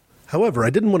 However, I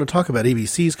didn't want to talk about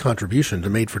ABC's contribution to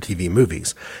made-for-TV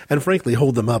movies, and frankly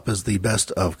hold them up as the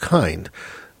best of kind,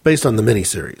 based on the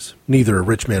miniseries, neither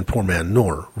Rich Man, Poor Man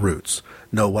nor Roots.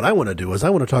 No, what I want to do is I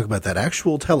want to talk about that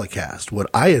actual telecast, what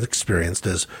I experienced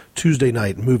as Tuesday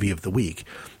night movie of the week,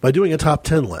 by doing a top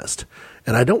 10 list.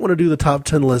 And I don't want to do the top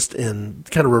 10 list in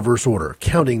kind of reverse order,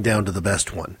 counting down to the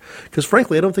best one. Because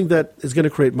frankly, I don't think that is going to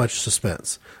create much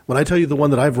suspense. When I tell you the one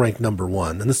that I've ranked number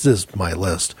one, and this is my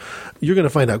list, you're going to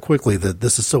find out quickly that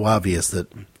this is so obvious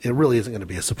that it really isn't going to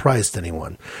be a surprise to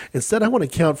anyone. Instead, I want to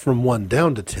count from 1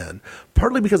 down to 10,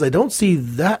 partly because I don't see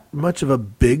that much of a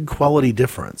big quality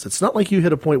difference. It's not like you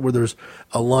hit a point where there's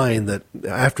a line that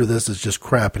after this is just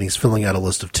crap and he's filling out a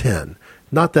list of 10.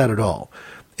 Not that at all.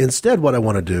 Instead, what I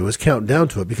want to do is count down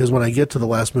to it, because when I get to the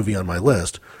last movie on my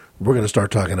list, we're going to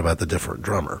start talking about The Different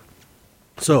Drummer.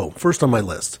 So, first on my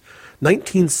list,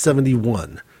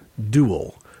 1971,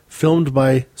 Duel, filmed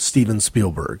by Steven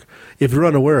Spielberg. If you're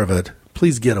unaware of it,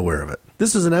 please get aware of it.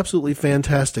 This is an absolutely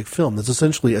fantastic film that's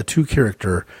essentially a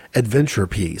 2-character adventure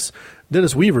piece.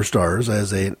 Dennis Weaver stars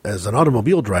as an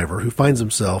automobile driver who finds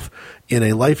himself in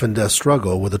a life and death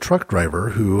struggle with a truck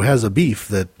driver who has a beef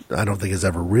that I don't think is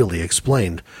ever really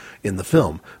explained in the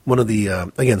film. One of the,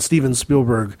 again, Steven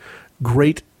Spielberg,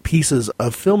 great pieces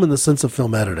of film in the sense of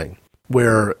film editing,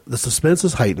 where the suspense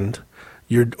is heightened.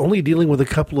 You're only dealing with a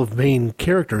couple of main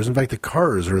characters. In fact, the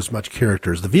cars are as much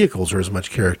characters, the vehicles are as much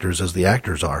characters as the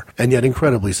actors are, and yet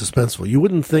incredibly suspenseful. You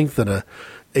wouldn't think that a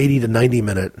 80 to 90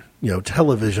 minute,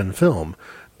 television film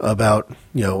about,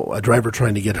 a driver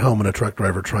trying to get home and a truck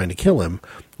driver trying to kill him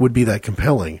would be that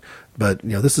compelling. But,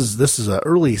 this is an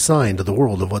early sign to the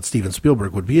world of what Steven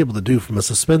Spielberg would be able to do from a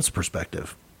suspense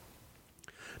perspective.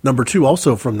 Number 2,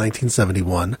 also from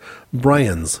 1971,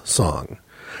 Brian's Song.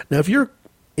 Now, if you're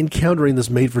encountering this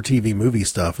made-for-TV movie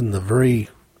stuff in the very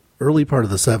early part of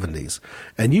the 70s,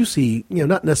 and you see,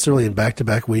 not necessarily in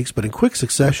back-to-back weeks, but in quick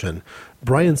succession,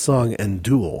 Brian's Song and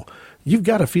Duel, you've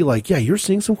got to feel like, you're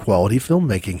seeing some quality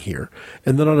filmmaking here.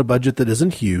 And then on a budget that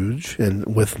isn't huge,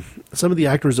 and with some of the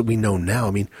actors that we know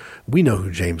now, we know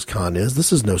who James Caan is.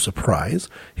 This is no surprise.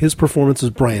 His performance as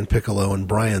Brian Piccolo in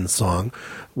Brian's Song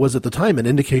was at the time an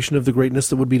indication of the greatness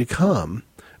that would be to come.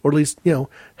 Or at least,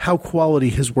 how quality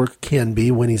his work can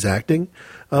be when he's acting.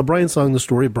 Brian's Song, the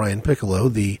story of Brian Piccolo,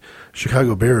 the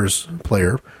Chicago Bears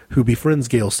player who befriends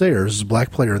Gale Sayers, a black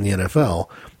player in the NFL,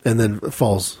 and then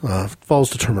falls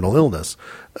to terminal illness.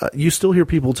 You still hear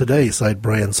people today cite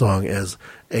Brian's Song as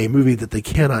a movie that they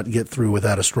cannot get through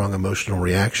without a strong emotional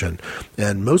reaction.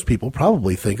 And most people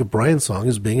probably think of Brian's Song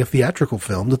as being a theatrical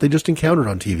film that they just encountered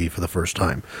on TV for the first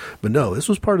time. But no, this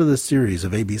was part of this series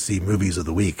of ABC Movies of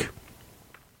the Week.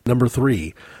 Number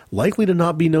 3, likely to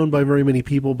not be known by very many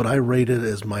people, but I rate it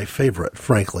as my favorite,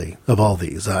 frankly, of all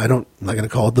these. I'm not going to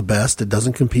call it the best. It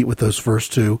doesn't compete with those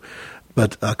first two.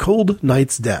 But A Cold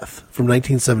Night's Death from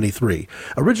 1973,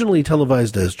 originally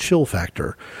televised as Chill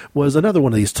Factor, was another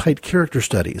one of these tight character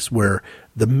studies where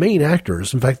the main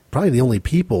actors, in fact, probably the only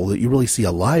people that you really see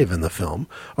alive in the film,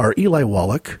 are Eli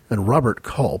Wallach and Robert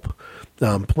Culp,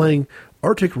 playing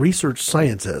Arctic research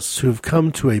scientists who've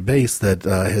come to a base that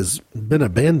has been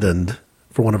abandoned,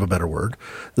 for want of a better word.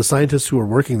 The scientists who are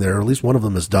working there, at least one of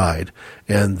them has died,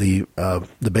 and the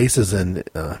base is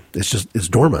it's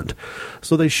dormant.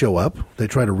 So they show up, they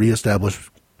try to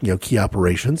reestablish key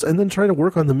operations, and then try to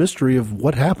work on the mystery of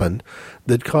what happened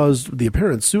that caused the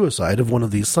apparent suicide of one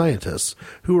of these scientists,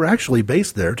 who were actually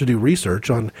based there to do research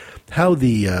on how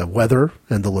the weather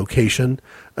and the location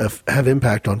have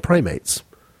impact on primates.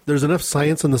 There's enough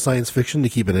science in the science fiction to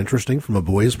keep it interesting from a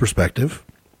boy's perspective.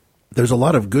 There's a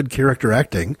lot of good character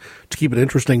acting to keep it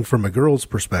interesting from a girl's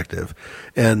perspective.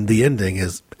 And the ending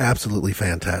is absolutely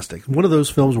fantastic. One of those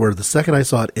films where the second I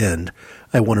saw it end,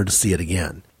 I wanted to see it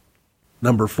again.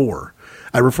 Number 4,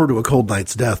 I refer to A Cold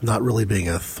Night's Death not really being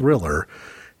a thriller,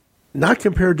 not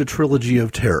compared to Trilogy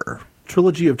of Terror.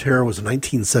 Trilogy of Terror was a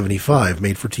 1975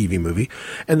 made-for-TV movie,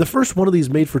 and the first one of these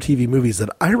made-for-TV movies that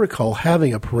I recall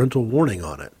having a parental warning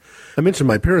on it. I mentioned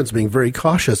my parents being very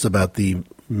cautious about the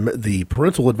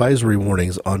parental advisory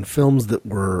warnings on films that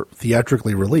were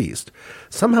theatrically released.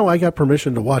 Somehow I got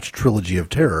permission to watch Trilogy of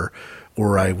Terror,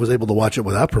 or I was able to watch it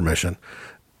without permission.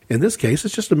 In this case,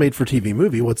 it's just a made-for-TV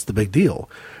movie. What's the big deal?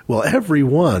 Well, every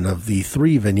one of the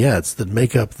 3 vignettes that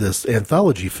make up this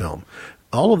anthology film,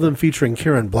 all of them featuring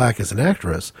Karen Black as an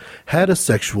actress, had a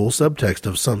sexual subtext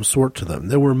of some sort to them.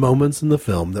 There were moments in the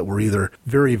film that were either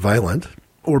very violent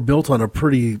or built on a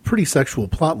pretty sexual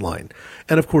plot line.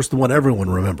 And, of course, the one everyone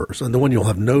remembers, and the one you'll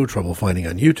have no trouble finding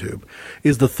on YouTube,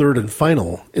 is the third and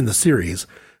final in the series,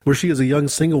 where she is a young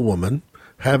single woman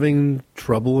having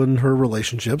trouble in her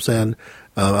relationships and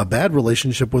a bad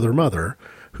relationship with her mother,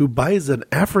 who buys an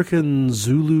African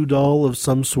Zulu doll of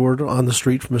some sort on the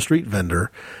street from a street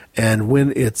vendor, and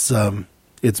when its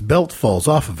belt falls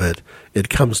off of it, it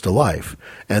comes to life.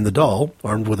 And the doll,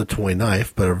 armed with a toy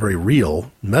knife, but a very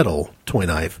real metal toy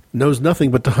knife, knows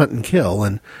nothing but to hunt and kill,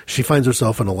 and she finds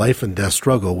herself in a life and death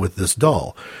struggle with this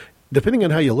doll. Depending on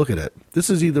how you look at it,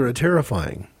 this is either a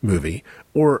terrifying movie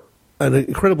or an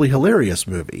incredibly hilarious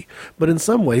movie, but in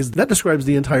some ways that describes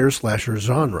the entire slasher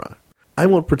genre. I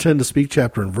won't pretend to speak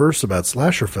chapter and verse about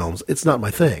slasher films. It's not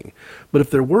my thing. But if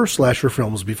there were slasher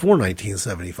films before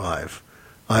 1975,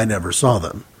 I never saw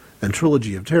them, and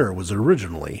Trilogy of Terror was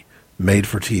originally made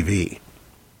for TV.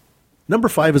 Number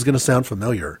 5 is going to sound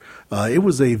familiar. It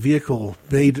was a vehicle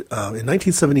made in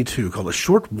 1972 called A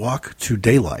Short Walk to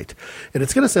Daylight. And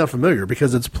it's going to sound familiar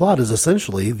because its plot is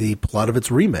essentially the plot of its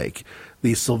remake,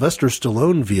 the Sylvester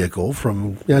Stallone vehicle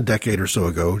from a decade or so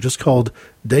ago, just called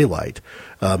Daylight.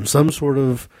 Some sort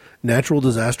of natural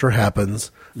disaster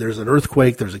happens. There's an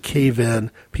earthquake. There's a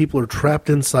cave-in. People are trapped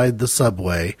inside the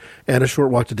subway. And A Short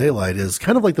Walk to Daylight is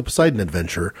kind of like the Poseidon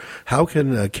Adventure. How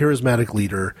can a charismatic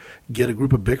leader get a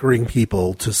group of bickering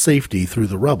people to safety through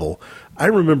the rubble? I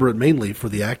remember it mainly for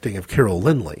the acting of Carol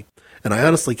Lindley. And I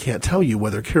honestly can't tell you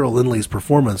whether Carol Lindley's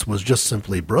performance was just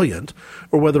simply brilliant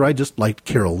or whether I just liked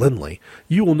Carol Lindley.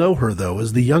 You will know her, though,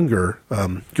 as the younger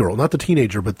girl, not the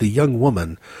teenager, but the young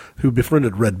woman who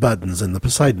befriended Red Buttons in the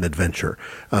Poseidon Adventure.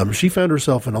 She found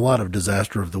herself in a lot of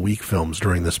Disaster of the Week films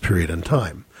during this period in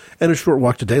time. And A Short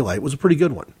Walk to Daylight was a pretty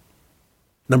good one.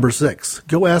 Number 6,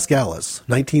 Go Ask Alice,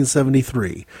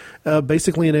 1973.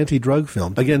 Basically an anti-drug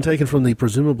film, again taken from the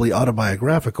presumably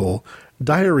autobiographical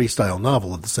diary-style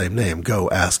novel of the same name, Go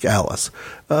Ask Alice,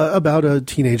 about a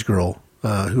teenage girl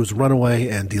who's run away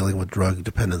and dealing with drug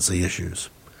dependency issues.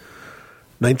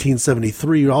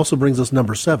 1973 also brings us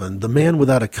number 7, The Man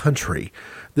Without a Country.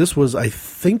 This was, I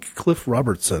think, Cliff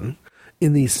Robertson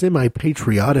in the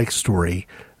semi-patriotic story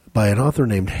by an author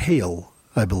named Hale,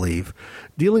 I believe,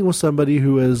 dealing with somebody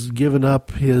who has given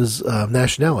up his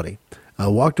nationality,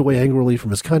 walked away angrily from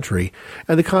his country,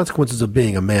 and the consequences of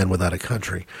being a man without a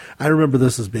country. I remember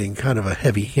this as being kind of a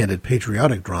heavy-handed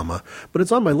patriotic drama, but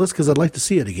it's on my list because I'd like to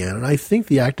see it again, and I think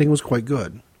the acting was quite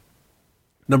good.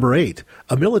 Number 8,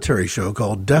 a military show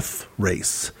called Death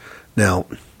Race. Now,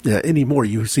 anymore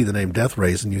you see the name Death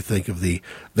Race and you think of the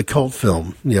cult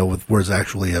film, where there's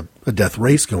actually a death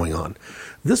race going on.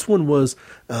 This one was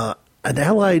an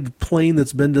Allied plane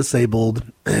that's been disabled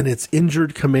and its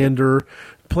injured commander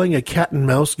playing a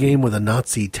cat-and-mouse game with a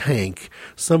Nazi tank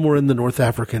somewhere in the North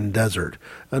African desert.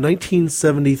 A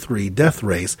 1973 Death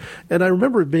Race. And I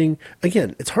remember it being,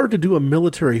 again, it's hard to do a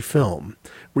military film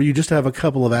where you just have a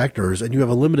couple of actors and you have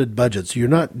a limited budget, so you're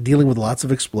not dealing with lots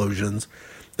of explosions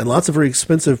and lots of very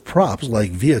expensive props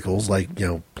like vehicles, like,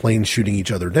 planes shooting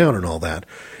each other down and all that.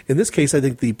 In this case, I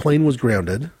think the plane was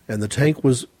grounded and the tank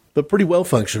was but pretty well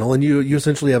functional, and you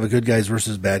essentially have a good guys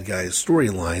versus bad guys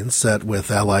storyline set with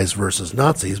allies versus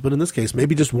Nazis, but in this case,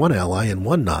 maybe just one ally and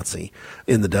one Nazi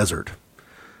in the desert.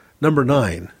 Number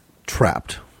 9,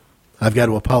 Trapped. I've got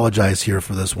to apologize here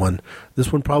for this one.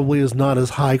 This one probably is not as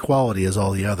high quality as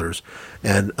all the others,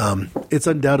 and it's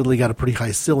undoubtedly got a pretty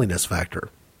high silliness factor.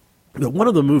 But one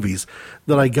of the movies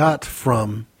that I got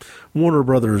from Warner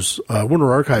Brothers,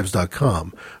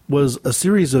 WarnerArchives.com, was a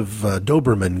series of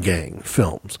Doberman Gang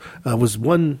films. It was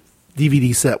one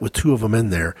DVD set with 2 of them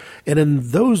in there. And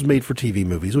in those made-for-TV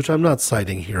movies, which I'm not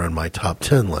citing here on my top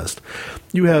 10 list,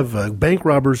 you have bank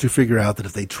robbers who figure out that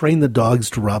if they train the dogs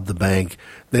to rob the bank,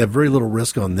 they have very little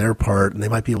risk on their part, and they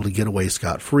might be able to get away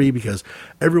scot-free because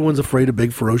everyone's afraid of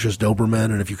big, ferocious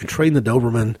Doberman. And if you can train the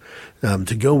Doberman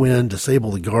to go in,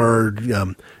 disable the guard,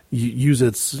 use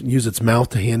its mouth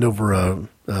to hand over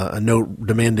a note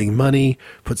demanding money,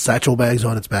 put satchel bags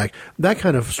on its back, that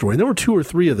kind of story. And there were 2 or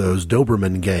 3 of those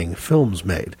Doberman Gang films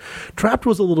made. Trapped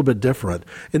was a little bit different.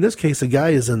 In this case, a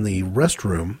guy is in the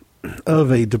restroom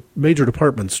of a major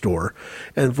department store,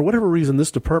 and for whatever reason,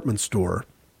 this department store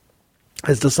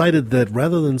has decided that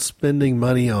rather than spending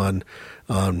money on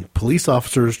police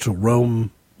officers to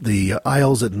roam the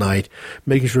aisles at night,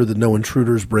 making sure that no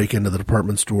intruders break into the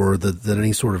department store, that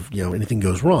any sort of, anything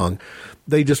goes wrong,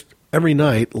 they just every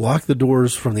night lock the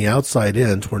doors from the outside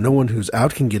in to where no one who's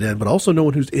out can get in, but also no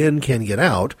one who's in can get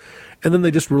out. And then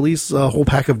they just release a whole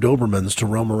pack of Dobermans to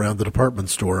roam around the department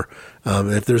store.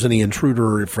 If there's any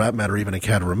intruder, or for that matter, even a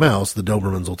cat or a mouse, the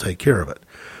Dobermans will take care of it.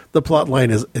 The plot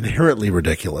line is inherently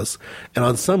ridiculous, and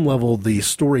on some level, the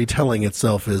storytelling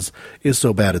itself is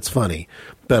so bad it's funny.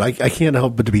 But I can't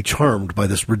help but to be charmed by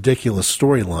this ridiculous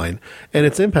storyline, and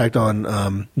its impact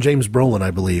on James Brolin,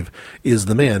 I believe, is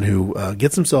the man who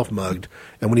gets himself mugged,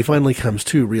 and when he finally comes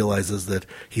to, realizes that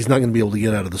he's not going to be able to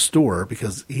get out of the store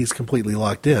because he's completely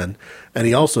locked in, and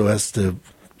he also has to,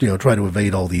 try to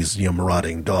evade all these,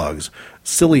 marauding dogs.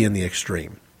 Silly in the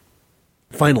extreme.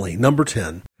 Finally, number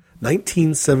 10.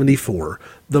 1974,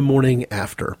 The Morning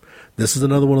After. This is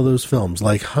another one of those films,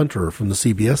 like Hunter from the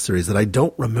CBS series, that I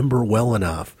don't remember well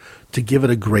enough to give it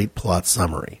a great plot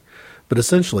summary. But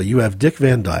essentially, you have Dick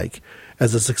Van Dyke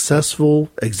as a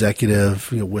successful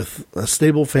executive with a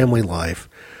stable family life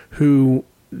who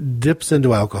dips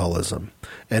into alcoholism.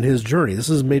 And his journey, this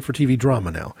is a made-for-TV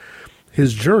drama now,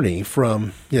 his journey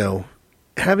from,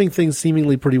 having things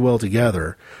seemingly pretty well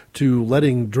together to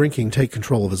letting drinking take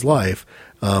control of his life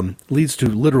leads to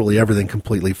literally everything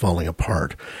completely falling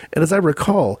apart. And as I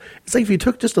recall, it's like if you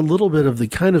took just a little bit of the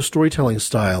kind of storytelling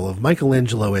style of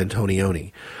Michelangelo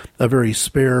Antonioni, a very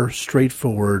spare,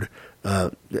 straightforward,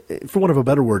 for want of a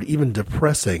better word, even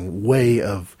depressing way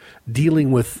of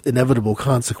dealing with inevitable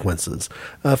consequences.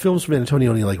 Films from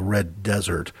Antonioni like Red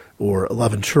Desert or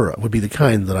L'Avventura would be the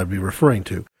kind that I'd be referring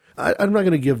to. I'm not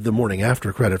going to give The Morning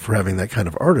After credit for having that kind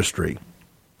of artistry,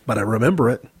 but I remember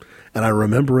it, and I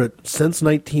remember it since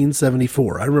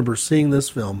 1974. I remember seeing this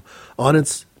film on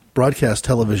its broadcast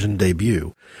television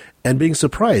debut and being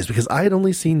surprised because I had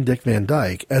only seen Dick Van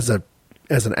Dyke as an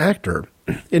actor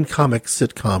in comic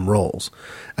sitcom roles.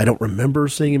 I don't remember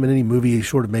seeing him in any movie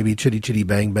short of maybe Chitty Chitty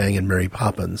Bang Bang and Mary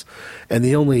Poppins. And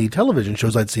the only television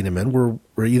shows I'd seen him in were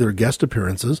either guest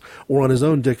appearances or on his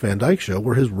own Dick Van Dyke show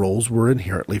where his roles were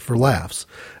inherently for laughs.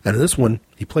 And in this one,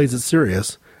 he plays it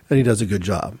serious and he does a good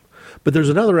job. But there's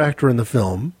another actor in the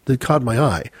film that caught my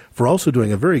eye for also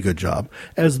doing a very good job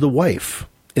as the wife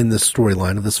in this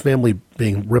storyline of this family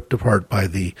being ripped apart by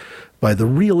the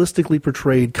realistically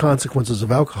portrayed consequences of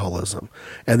alcoholism.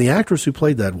 And the actress who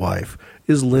played that wife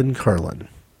is Lynn Carlin.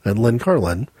 And Lynn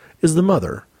Carlin is the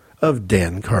mother of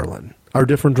Dan Carlin, our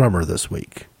different drummer this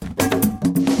week.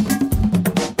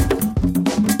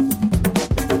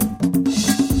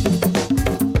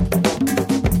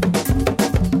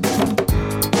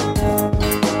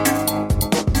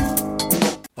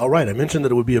 All right, I mentioned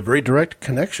that it would be a very direct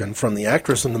connection from the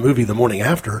actress in the movie The Morning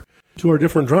After to our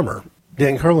different drummer.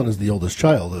 Dan Carlin is the oldest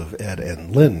child of Ed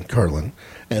and Lynn Carlin,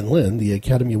 and Lynn, the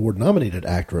Academy Award-nominated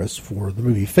actress for the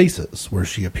movie Faces, where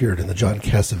she appeared in the John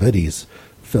Cassavetes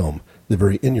film, the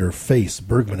very in-your-face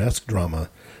Bergman-esque drama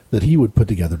that he would put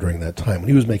together during that time when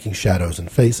he was making Shadows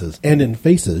and Faces. And in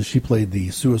Faces, she played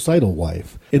the suicidal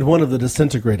wife in one of the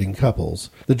disintegrating couples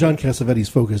that John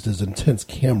Cassavetes focused his intense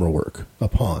camera work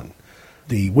upon.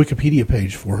 The Wikipedia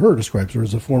page for her describes her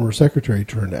as a former secretary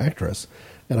turned actress,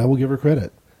 and I will give her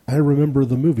credit. I remember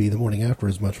the movie The Morning After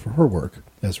as much for her work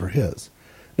as for his.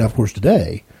 Now, of course,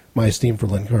 today, my esteem for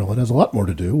Lynn Carlin has a lot more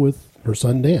to do with her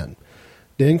son, Dan.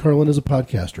 Dan Carlin is a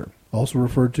podcaster, also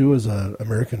referred to as an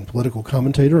American political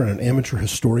commentator and an amateur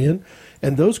historian,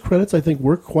 and those credits, I think,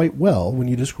 work quite well when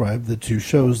you describe the two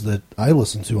shows that I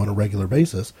listen to on a regular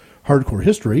basis. Hardcore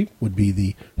History would be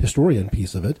the historian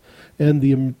piece of it, and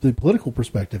the political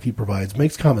perspective he provides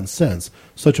makes Common Sense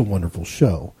such a wonderful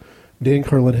show. Dan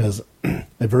Carlin has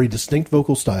a very distinct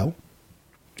vocal style.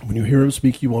 When you hear him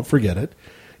speak, you won't forget it.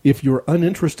 If you're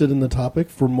uninterested in the topic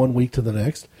from one week to the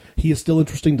next, he is still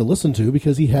interesting to listen to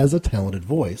because he has a talented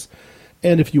voice.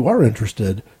 And if you are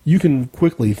interested, you can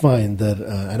quickly find that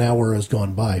an hour has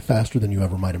gone by faster than you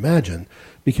ever might imagine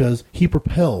because he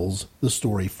propels the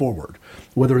story forward.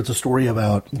 Whether it's a story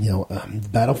about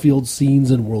battlefield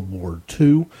scenes in World War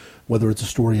II, whether it's a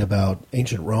story about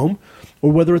ancient Rome,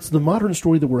 or whether it's the modern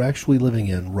story that we're actually living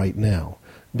in right now.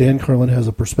 Dan Carlin has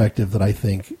a perspective that I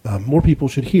think more people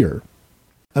should hear.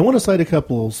 I want to cite a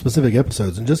couple specific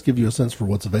episodes and just give you a sense for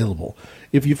what's available.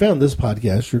 If you found this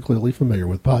podcast, you're clearly familiar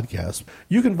with podcasts.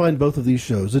 You can find both of these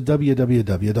shows at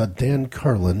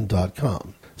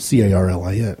www.dancarlin.com.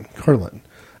 C-A-R-L-I-N, Carlin.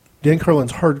 Dan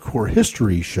Carlin's Hardcore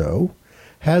History show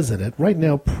has in it, right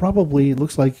now, probably, it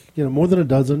looks like, more than a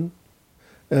dozen.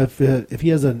 If he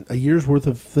has a year's worth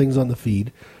of things on the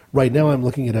feed, Right now I'm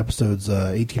looking at episodes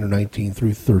 18 or 19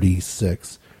 through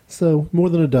 36, so more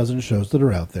than a dozen shows that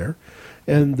are out there.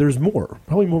 And there's more,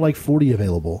 probably more like 40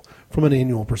 available from an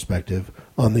annual perspective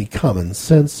on the Common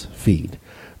Sense feed.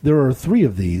 There are 3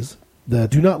 of these that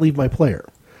do not leave my player.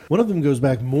 One of them goes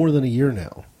back more than a year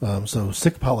now. So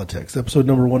Sick Politics, episode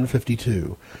number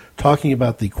 152, talking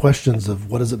about the questions of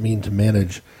what does it mean to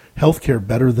manage healthcare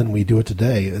better than we do it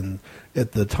today, and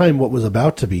at the time what was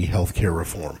about to be healthcare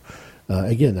reform.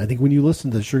 Again, I think when you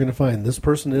listen to this, you're going to find this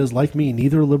person is, like me,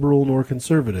 neither liberal nor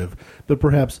conservative, but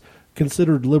perhaps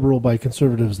considered liberal by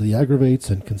conservatives that he aggravates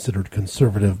and considered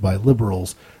conservative by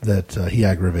liberals that he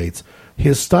aggravates.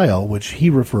 His style, which he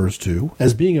refers to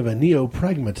as being of a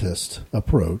neo-pragmatist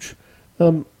approach,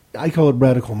 I call it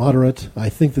radical moderate. I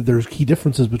think that there's key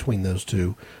differences between those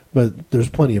two, but there's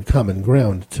plenty of common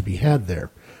ground to be had there.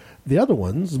 The other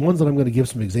ones that I'm going to give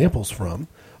some examples from,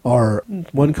 are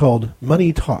one called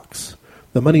Money Talks.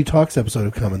 The Money Talks episode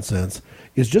of Common Sense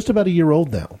is just about a year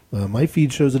old now. My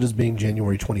feed shows it as being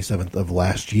January 27th of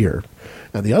last year.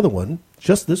 And the other one,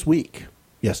 just this week.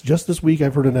 Yes, just this week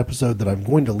I've heard an episode that I'm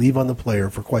going to leave on the player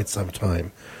for quite some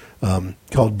time,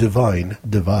 called Divine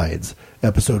Divides,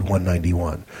 episode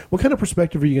 191. What kind of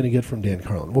perspective are you going to get from Dan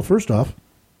Carlin? Well, first off,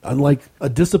 unlike a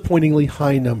disappointingly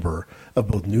high number of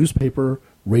both newspaper,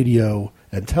 radio,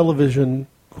 and television,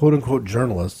 quote-unquote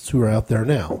journalists who are out there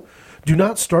now, do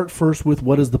not start first with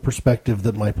what is the perspective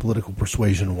that my political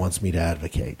persuasion wants me to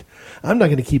advocate. I'm not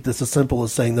going to keep this as simple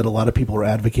as saying that a lot of people are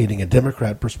advocating a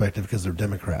Democrat perspective because they're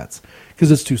Democrats,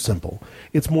 because it's too simple.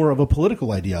 It's more of a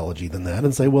political ideology than that,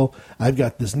 and say, well, I've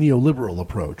got this neoliberal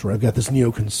approach, or I've got this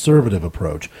neoconservative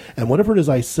approach, and whatever it is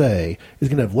I say is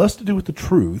going to have less to do with the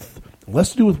truth,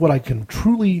 less to do with what I can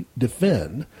truly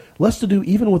defend, less to do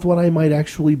even with what I might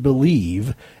actually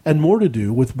believe, and more to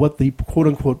do with what the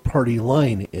quote-unquote party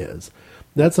line is.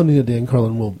 That's something that Dan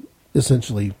Carlin will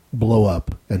essentially blow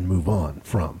up and move on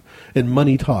from. In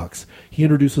Money Talks, he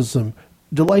introduces some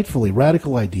delightfully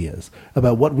radical ideas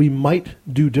about what we might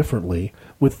do differently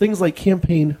with things like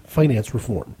campaign finance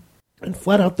reform, and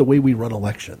flat out the way we run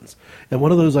elections. And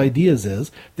one of those ideas is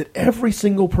that every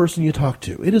single person you talk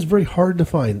to, it is very hard to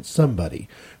find somebody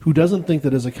who doesn't think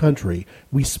that as a country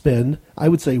we spend, I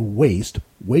would say waste,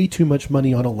 way too much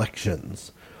money on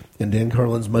elections. In Dan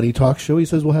Carlin's Money Talk show, he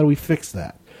says, well, how do we fix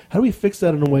that? How do we fix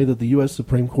that in a way that the U.S.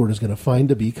 Supreme Court is going to find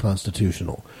to be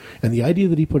constitutional? And the idea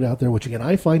that he put out there, which again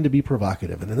I find to be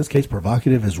provocative, and in this case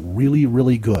provocative is really,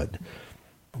 really good.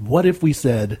 What if we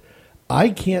said, I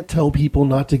can't tell people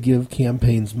not to give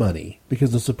campaigns money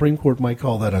because the Supreme Court might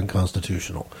call that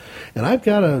unconstitutional. And I've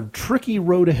got a tricky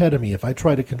road ahead of me if I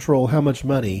try to control how much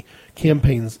money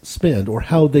campaigns spend or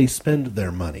how they spend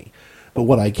their money. But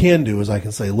what I can do is I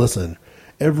can say, listen,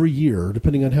 every year,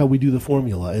 depending on how we do the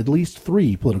formula, at least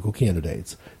 3 political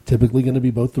candidates, typically going to be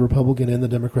both the Republican and the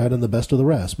Democrat and the best of the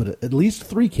rest, but at least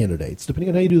 3 candidates, depending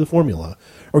on how you do the formula,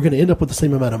 are going to end up with the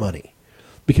same amount of money.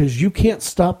 Because you can't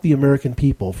stop the American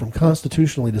people from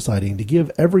constitutionally deciding to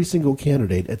give every single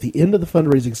candidate at the end of the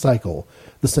fundraising cycle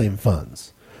the same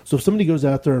funds. So if somebody goes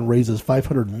out there and raises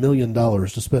 $500 million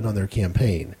to spend on their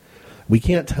campaign, we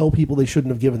can't tell people they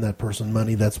shouldn't have given that person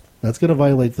money. That's going to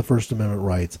violate the First Amendment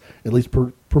rights, at least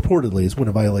purportedly it's going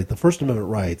to violate the First Amendment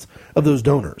rights of those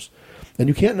donors. And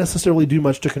you can't necessarily do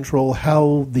much to control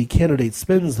how the candidate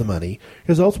spends the money,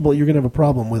 because ultimately you're going to have a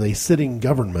problem with a sitting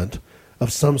government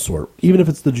of some sort, even if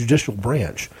it's the judicial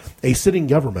branch, a sitting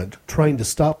government trying to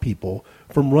stop people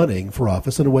from running for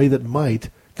office in a way that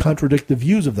might contradict the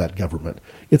views of that government.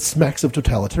 It smacks of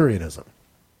totalitarianism.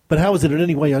 But how is it in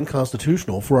any way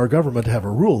unconstitutional for our government to have a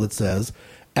rule that says,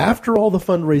 after all the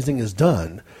fundraising is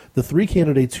done, the 3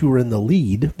 candidates who are in the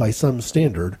lead by some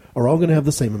standard are all going to have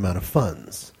the same amount of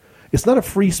funds? It's not a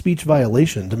free speech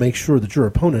violation to make sure that your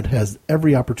opponent has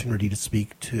every opportunity to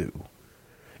speak too.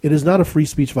 It is not a free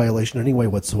speech violation in any way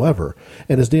whatsoever.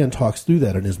 And as Dan talks through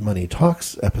that in his Money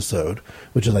Talks episode,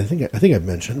 which is I think I've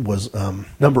mentioned was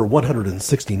number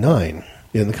 169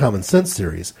 in the Common Sense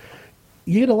series,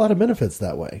 you get a lot of benefits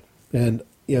that way. And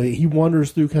he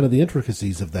wanders through kind of the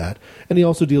intricacies of that, and he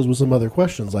also deals with some other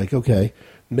questions like, okay,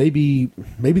 maybe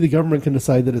the government can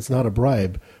decide that it's not a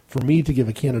bribe for me to give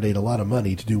a candidate a lot of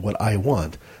money to do what I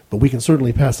want, but we can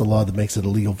certainly pass a law that makes it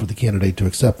illegal for the candidate to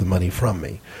accept the money from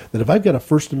me. That if I've got a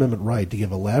First Amendment right to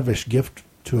give a lavish gift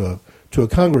to a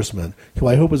congressman who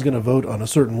I hope is going to vote on a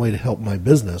certain way to help my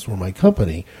business or my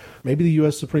company, maybe the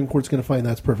U.S. Supreme Court's going to find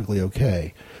that's perfectly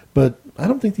okay. But I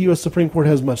don't think the U.S. Supreme Court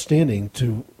has much standing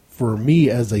for me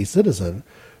as a citizen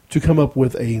to come up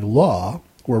with a law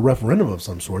or a referendum of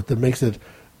some sort that makes it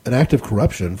an act of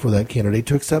corruption for that candidate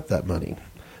to accept that money.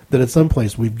 that at some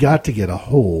place we've got to get a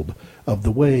hold of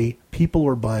the way people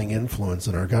are buying influence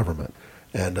in our government.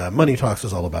 And Money Talks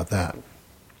is all about that.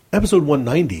 Episode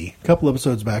 190, a couple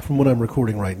episodes back from what I'm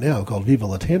recording right now, called Viva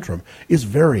La Tantrum, is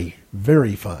very,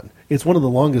 very fun. It's one of the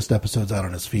longest episodes out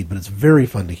on his feed, but it's very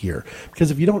fun to hear.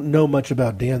 Because if you don't know much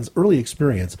about Dan's early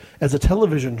experience as a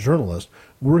television journalist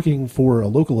working for a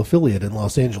local affiliate in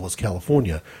Los Angeles,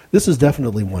 California, this is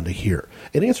definitely one to hear.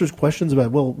 It answers questions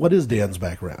about, well, what is Dan's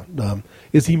background?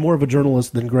 Is he more of a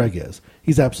journalist than Greg is?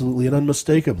 He's absolutely and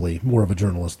unmistakably more of a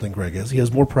journalist than Greg is. He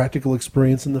has more practical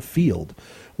experience in the field.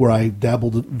 Where I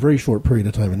dabbled a very short period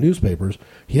of time in newspapers,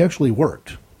 he actually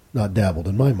worked, not dabbled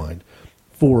in my mind,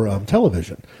 for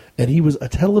television. And he was a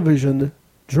television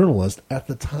journalist at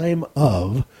the time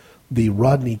of the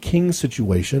Rodney King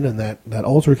situation and that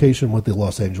altercation with the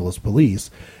Los Angeles police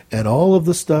and all of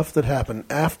the stuff that happened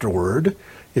afterward.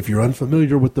 If you're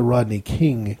unfamiliar with the Rodney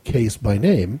King case by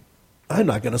name, I'm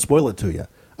not going to spoil it to you.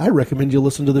 I recommend you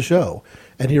listen to the show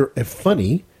and hear a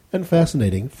funny and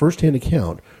fascinating first-hand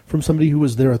account from somebody who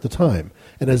was there at the time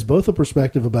and has both a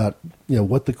perspective about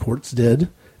what the courts did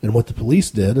and what the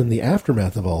police did and the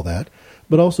aftermath of all that,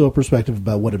 but also a perspective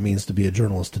about what it means to be a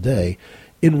journalist today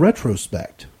in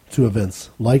retrospect to events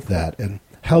like that and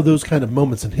how those kind of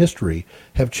moments in history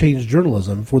have changed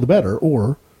journalism for the better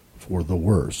or for the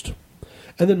worst.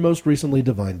 And then most recently,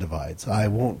 Divine Divides. I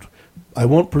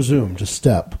won't presume to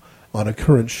step on a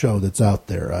current show that's out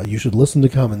there. You should listen to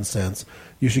Common Sense.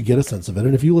 You should get a sense of it.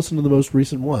 And if you listen to the most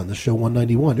recent one, the show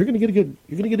 191, you're going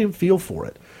to get a feel for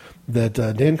it. That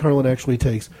Dan Carlin actually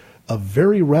takes a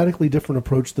very radically different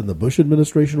approach than the Bush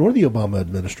administration or the Obama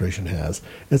administration has,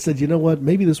 and said, you know what,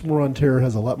 maybe this war on terror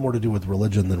has a lot more to do with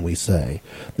religion than we say.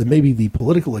 That maybe the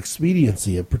political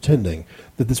expediency of pretending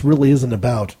that this really isn't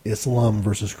about Islam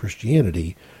versus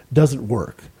Christianity doesn't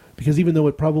work. Because even though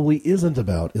it probably isn't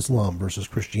about Islam versus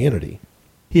Christianity,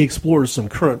 he explores some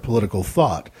current political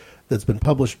thought that's been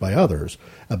published by others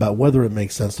about whether it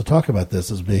makes sense to talk about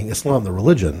this as being Islam the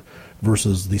religion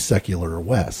versus the secular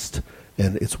West.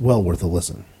 And it's well worth a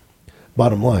listen.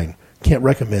 Bottom line, can't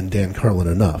recommend Dan Carlin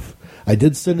enough. I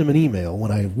did send him an email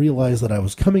when I realized that I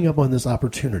was coming up on this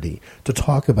opportunity to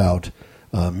talk about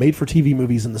made-for-TV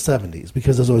movies in the 70s,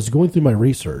 because as I was going through my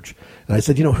research, and I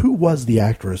said, who was the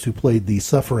actress who played the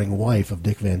suffering wife of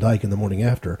Dick Van Dyke in The Morning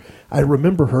After? I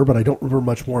remember her, but I don't remember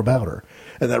much more about her.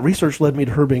 And that research led me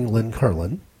to her being Lynn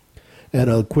Carlin, and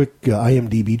a quick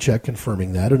IMDb check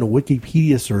confirming that, and a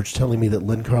Wikipedia search telling me that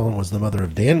Lynn Carlin was the mother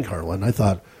of Dan Carlin. I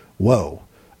thought, whoa,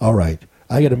 all right,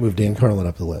 I got to move Dan Carlin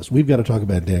up the list. We've got to talk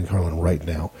about Dan Carlin right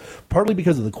now, partly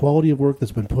because of the quality of work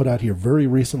that's been put out here very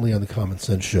recently on the Common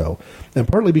Sense Show, and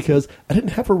partly because I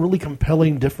didn't have a really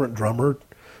compelling different drummer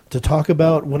to talk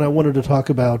about when I wanted to talk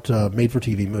about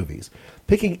made-for-TV movies.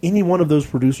 Picking any one of those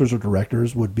producers or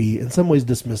directors would be in some ways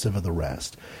dismissive of the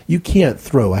rest. You can't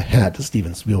throw a hat to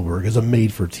Steven Spielberg as a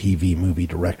made-for-TV movie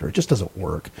director. It just doesn't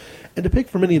work. And to pick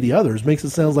from any of the others makes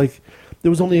it sound like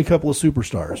there was only a couple of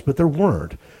superstars, but there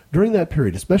weren't. During that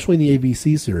period, especially in the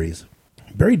ABC series,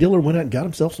 Barry Diller went out and got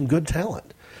himself some good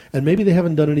talent. And maybe they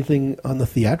haven't done anything on the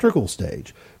theatrical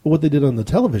stage, but what they did on the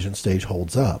television stage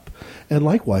holds up. And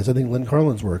likewise, I think Lynn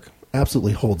Carlin's work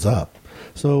absolutely holds up.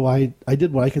 So I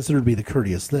did what I consider to be the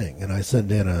courteous thing, and I sent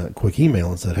Dan a quick email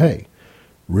and said, hey,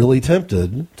 really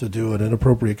tempted to do an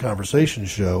inappropriate conversation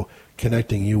show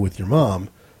connecting you with your mom.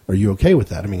 Are you okay with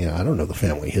that? I mean, I don't know the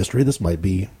family history. This might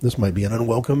be an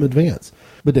unwelcome advance.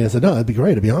 But Dan said, no, it'd be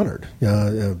great. I'd be honored.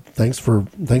 Thanks for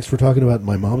talking about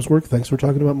my mom's work. Thanks for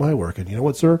talking about my work. And you know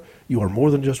what, sir? You are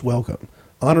more than just welcome.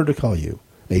 Honored to call you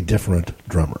a different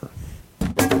drummer.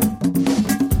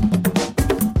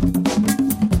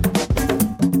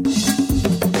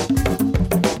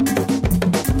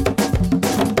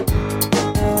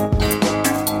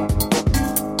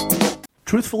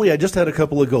 Truthfully, I just had a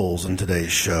couple of goals in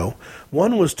today's show.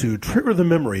 One was to trigger the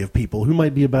memory of people who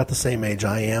might be about the same age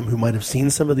I am, who might have seen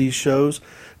some of these shows,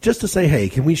 just to say, hey,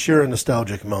 can we share a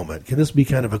nostalgic moment? Can this be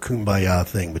kind of a kumbaya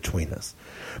thing between us?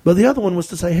 But the other one was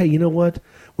to say, hey, you know what?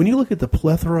 When you look at the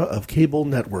plethora of cable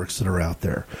networks that are out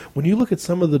there, when you look at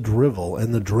some of the drivel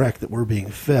and the dreck that we're being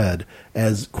fed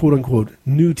as quote-unquote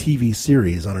new TV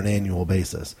series on an annual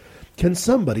basis, can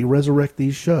somebody resurrect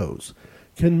these shows?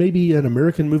 Can maybe an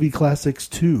American Movie Classics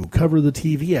 2 cover the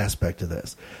TV aspect of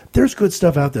this? There's good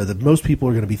stuff out there that most people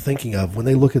are going to be thinking of when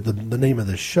they look at the name of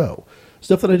this show.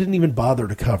 Stuff that I didn't even bother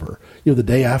to cover. The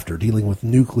day after, dealing with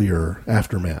nuclear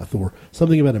aftermath, or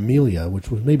something about Amelia, which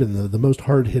was maybe the most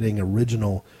hard-hitting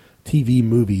original TV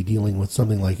movie dealing with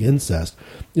something like incest.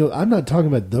 I'm not talking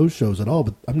about those shows at all,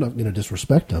 but I'm not going to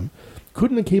disrespect them.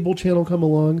 couldn't a cable channel come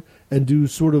along and do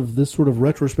this sort of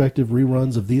retrospective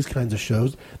reruns of these kinds of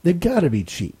shows? They've got to be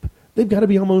cheap. They've got to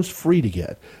be almost free to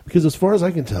get. Because as far as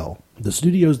I can tell, the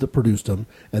studios that produced them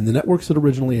and the networks that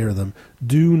originally aired them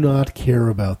do not care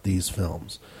about these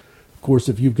films. Of course,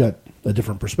 if you've got a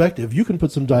different perspective, you can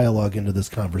put some dialogue into this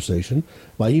conversation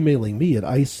by emailing me at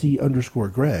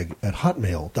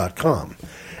ic_greg@hotmail.com.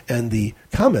 And the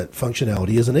comment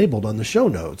functionality is enabled on the show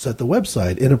notes at the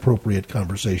website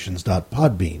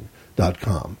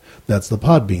inappropriateconversations.podbean.com. That's the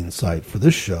Podbean site for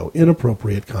this show,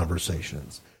 Inappropriate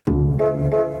Conversations.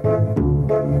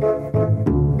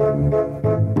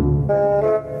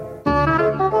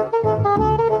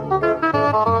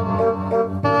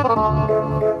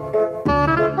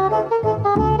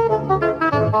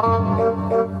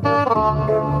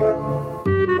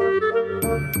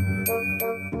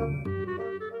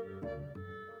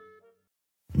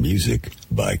 Music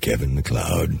by Kevin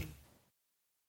MacLeod.